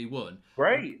game should be won.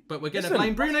 Great. But we're going to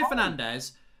blame Bruno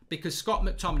Fernandes because Scott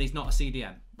McTominay's not a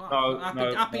CDM.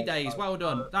 Happy days, well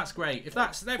done. That's great. If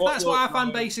that's what our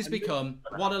fan base has become,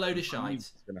 what a load of shite.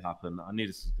 It's going to happen. I knew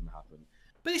this was going to happen.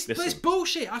 But it's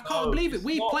bullshit. I can't believe it.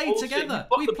 We played together.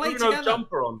 We played Bruno together.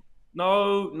 Jumper on.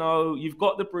 No, you've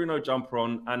got the Bruno jumper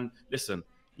on. And listen.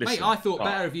 Mate, I thought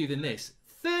better of you than this.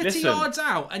 30 yards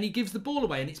out, and he gives the ball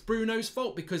away, and it's Bruno's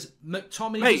fault because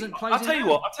McTominay doesn't play. I'll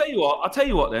tell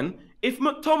you what. Then, if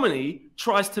McTominay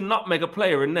tries to nutmeg a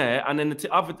player in there, and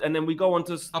then we go on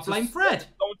to, I blame Fred.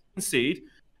 Concede.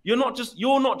 You're not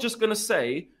just going to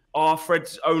say, "Oh,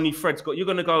 Fred's got." You're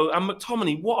going to go, and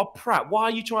McTominay, what a prat! Why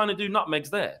are you trying to do nutmegs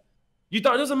there? It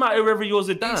doesn't matter whether you're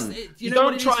Zidane. You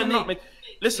don't try and nutmeg.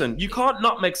 Listen, you can't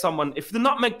nutmeg someone if the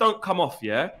nutmeg don't come off.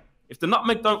 Yeah, if the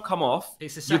nutmeg don't come off,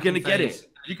 you're going to get it.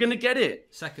 You're going to get it.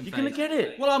 You're going to get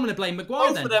it. Well, I'm going to blame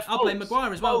Maguire then. I'll blame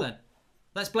Maguire as well then.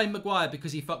 Let's blame Maguire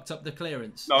because he fucked up the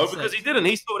clearance. No, because he didn't.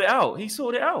 He sorted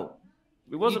it out.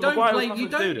 It wasn't Maguire who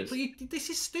was to do this. This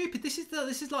is stupid. This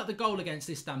is like the goal against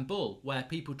Istanbul where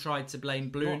people tried to blame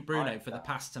Bruno for the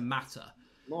pass to Mata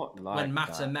when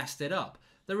Mata messed it up.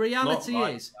 The reality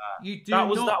is you do that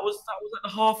was at the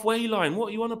halfway line. What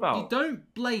are you on about? You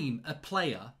don't blame a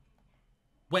player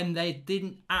when they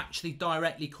didn't actually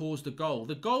directly cause the goal.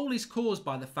 The goal is caused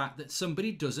by the fact that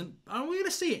somebody doesn't. And we're going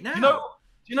to see it now.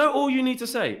 Do you know all you need to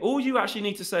say? All you actually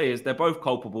need to say is they're both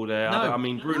culpable there. No. I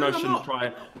mean, Bruno shouldn't try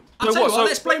it. I'll tell you what,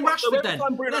 let's blame Rashford then.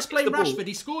 Let's blame Rashford.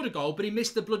 He scored a goal, but he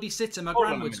missed the bloody sitter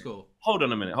Magran would score. Hold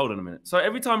on a minute. So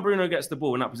every time Bruno gets the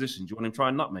ball in that position, do you want him to try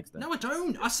and nutmegs then? No, I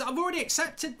don't. I've already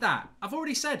accepted that. I've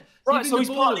already said. Right, so he's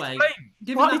partly to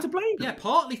blame. Partly to blame. Yeah,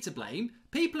 partly to blame.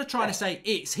 People are trying to say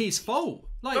it's his fault.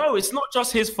 No, it's not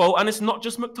just his fault, and it's not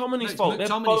just McTominay's fault. It's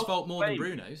McTominay's fault more than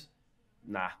Bruno's.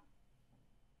 Nah.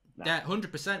 Yeah,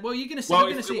 100%. Well, you're going to see. We're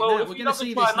going to see it now. We're going to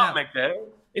see this now.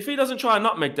 If he doesn't try a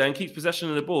nutmeg there and keeps possession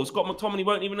of the ball, Scott McTominay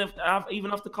won't even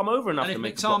have to come over enough to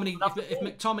make if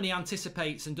McTominay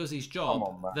anticipates and does his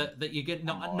job, that you get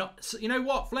not. You know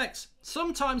what, Flex?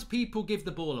 Sometimes people give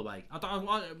the ball away.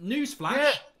 Newsflash.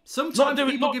 Yeah. Sometimes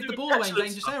people give the ball away in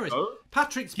dangerous areas.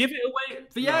 Patrick's give it away.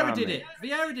 Vieira did it.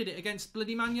 Vieira did it against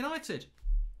bloody Man United.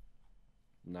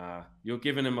 Nah, you're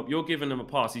giving him a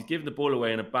pass. He's giving the ball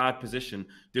away in a bad position,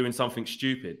 doing something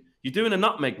stupid. You're doing a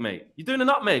nutmeg, mate. You're doing a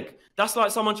nutmeg. That's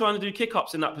like someone trying to do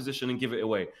kick-ups in that position and give it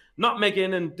away.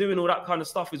 Nutmegging and doing all that kind of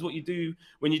stuff is what you do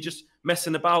when you're just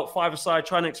messing about, five-a-side,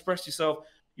 trying to express yourself.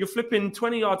 You're flipping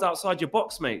 20 yards outside your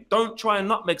box, mate. Don't try and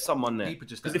nutmeg someone there.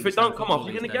 Because if it don't come off,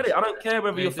 you're going to get it. I don't care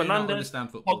whether you're Fernandes,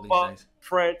 Pogba,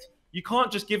 Fred. You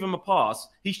can't just give him a pass.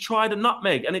 He's tried a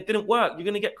nutmeg and it didn't work. You're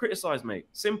going to get criticised, mate.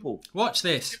 Simple. Watch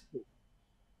this.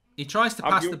 He tries to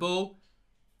pass the ball.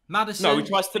 Madison. No, he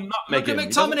tries to nutmeg him. Look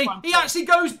at McTominay. He actually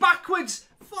goes backwards.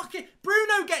 Fuck it.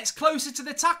 Bruno gets closer to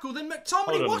the tackle than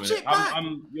McTominay. Watch it back.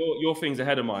 Your thing's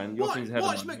ahead of mine. Watch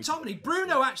McTominay.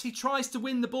 Bruno actually tries to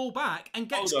win the ball back and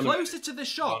gets closer to the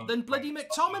shot than bloody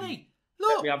McTominay.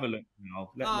 Look. Let me have a look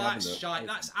now. That's shite.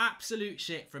 That's absolute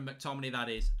shit from McTominay, that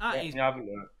is. Let me have a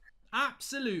look.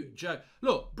 Absolute joke.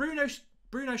 Look, Bruno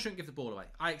shouldn't give the ball away.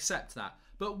 I accept that.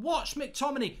 But watch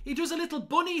McTominay. He does a little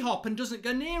bunny hop and doesn't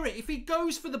go near it. If he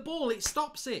goes for the ball, it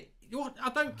stops it. I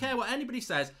don't care what anybody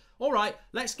says. All right,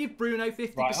 let's give Bruno 50%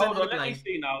 of the blame. Let me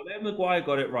see now. Then Maguire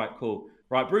got it. Right, cool.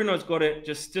 Right, Bruno's got it.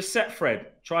 Just set Fred.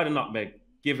 Try the nutmeg.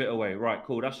 Give it away. Right,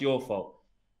 cool. That's your fault.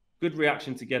 Good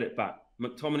reaction to get it back.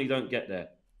 McTominay don't get there.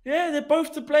 Yeah, they're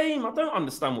both to blame. I don't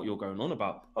understand what you're going on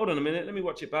about. Hold on a minute. Let me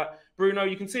watch it back. Bruno,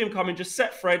 you can see him coming. Just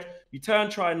set Fred. You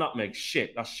turn, try nutmeg.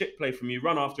 Shit. That's shit play from you.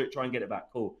 Run after it. Try and get it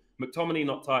back. Cool. McTominay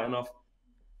not tight enough.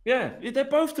 Yeah, they're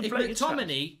both to blame.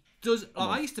 McTominay does...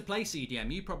 I used to play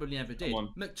CDM. You probably never did.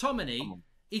 McTominay,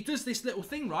 he does this little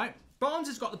thing, right? Barnes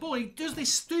has got the ball. He does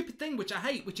this stupid thing, which I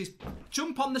hate, which is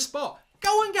jump on the spot.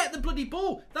 Go and get the bloody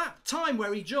ball. That time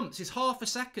where he jumps is half a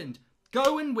second.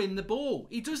 Go and win the ball.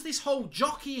 He does this whole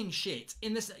jockeying shit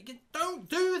in this. Don't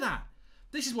do that.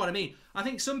 This is what I mean. I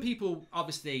think some people,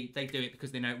 obviously, they do it because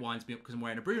they know it winds me up because I'm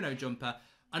wearing a Bruno jumper.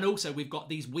 And also, we've got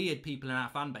these weird people in our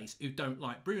fan base who don't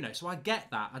like Bruno. So I get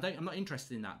that. I'm not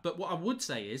interested in that. But what I would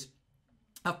say is,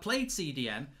 I've played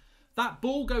CDM. That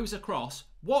ball goes across.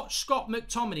 Watch Scott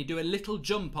McTominay do a little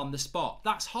jump on the spot.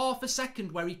 That's half a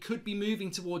second where he could be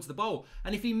moving towards the ball.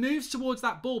 And if he moves towards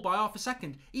that ball by half a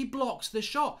second, he blocks the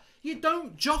shot. You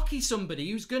don't jockey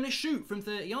somebody who's going to shoot from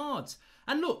 30 yards.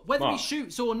 And look, whether he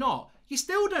shoots or not, you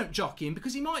still don't jockey him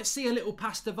because he might see a little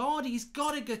pass to Vardy. He's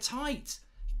got to go tight.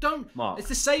 It's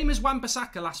the same as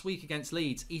Wan-Bissaka last week against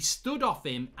Leeds. He stood off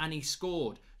him and he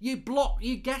scored. You block,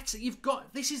 you get it.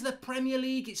 This is the Premier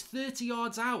League. It's 30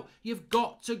 yards out. You've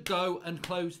got to go and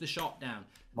close the shot down.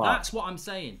 That's what I'm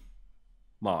saying.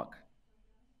 Mark,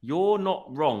 you're not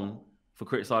wrong for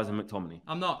criticising McTominay.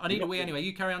 I'm not. I need a wee anyway.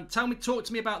 You carry on. Talk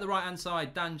to me about the right-hand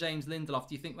side. Dan James Lindelof.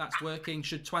 Do you think that's working?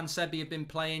 Should Twan Sebi have been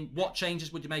playing? What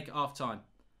changes would you make at half-time?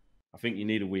 I think you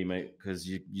need a wee, mate, because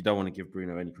you don't want to give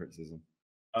Bruno any criticism.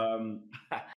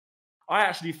 I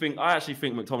actually think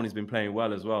McTominay's been playing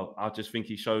well as well. I just think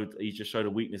he just showed a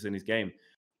weakness in his game.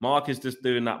 Mark is just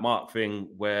doing that Mark thing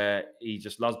where he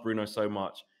just loves Bruno so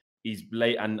much. He's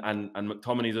late and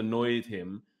McTominay's annoyed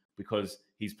him because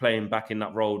he's playing back in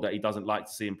that role that he doesn't like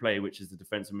to see him play, which is the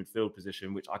defensive midfield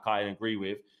position, which I kind of agree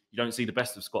with. You don't see the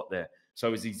best of Scott there.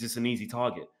 So he's just an easy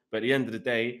target. But at the end of the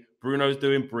day, Bruno's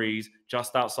doing breeze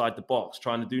just outside the box,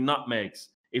 trying to do nutmegs.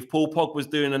 If Paul Pogba's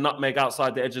doing a nutmeg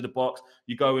outside the edge of the box,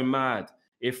 you're going mad.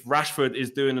 If Rashford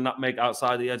is doing a nutmeg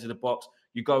outside the edge of the box,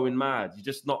 you're going mad. You're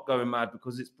just not going mad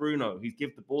because it's Bruno. He's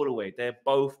give the ball away. They're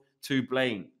both to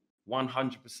blame,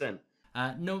 100%.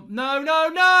 No.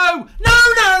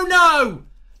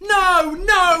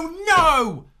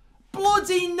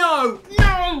 Bloody no.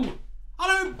 I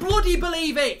don't bloody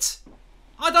believe it.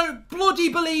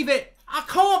 I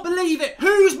can't believe it.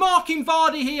 Who's marking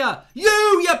Vardy here?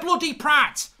 You bloody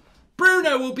prat.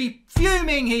 Bruno will be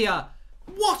fuming here.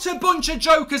 What a bunch of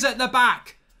jokers at the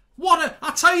back.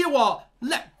 I tell you what,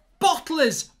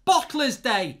 Bottlers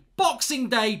Day, Boxing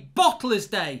Day, Bottlers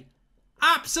Day.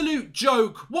 Absolute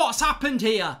joke. What's happened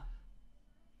here?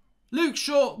 Luke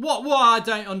Shaw, what? I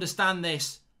don't understand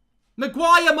this.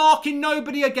 Maguire marking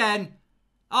nobody again.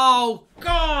 Oh,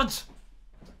 God.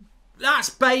 That's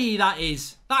Bailly, that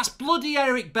is. That's bloody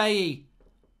Eric Bailly.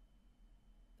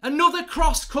 Another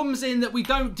cross comes in that we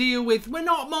don't deal with. We're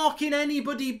not marking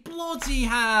anybody. Bloody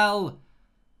hell.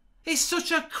 It's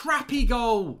such a crappy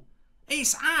goal.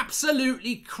 It's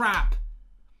absolutely crap.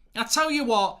 I tell you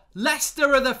what,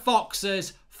 Leicester are the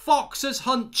foxes. Foxes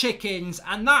hunt chickens.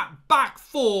 And that back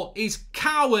four is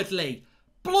cowardly.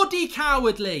 Bloody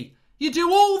cowardly. You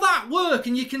do all that work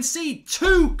and you concede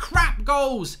 2 crap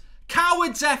goals.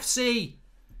 Cowards FC.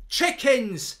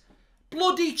 Chickens.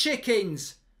 Bloody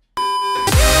chickens.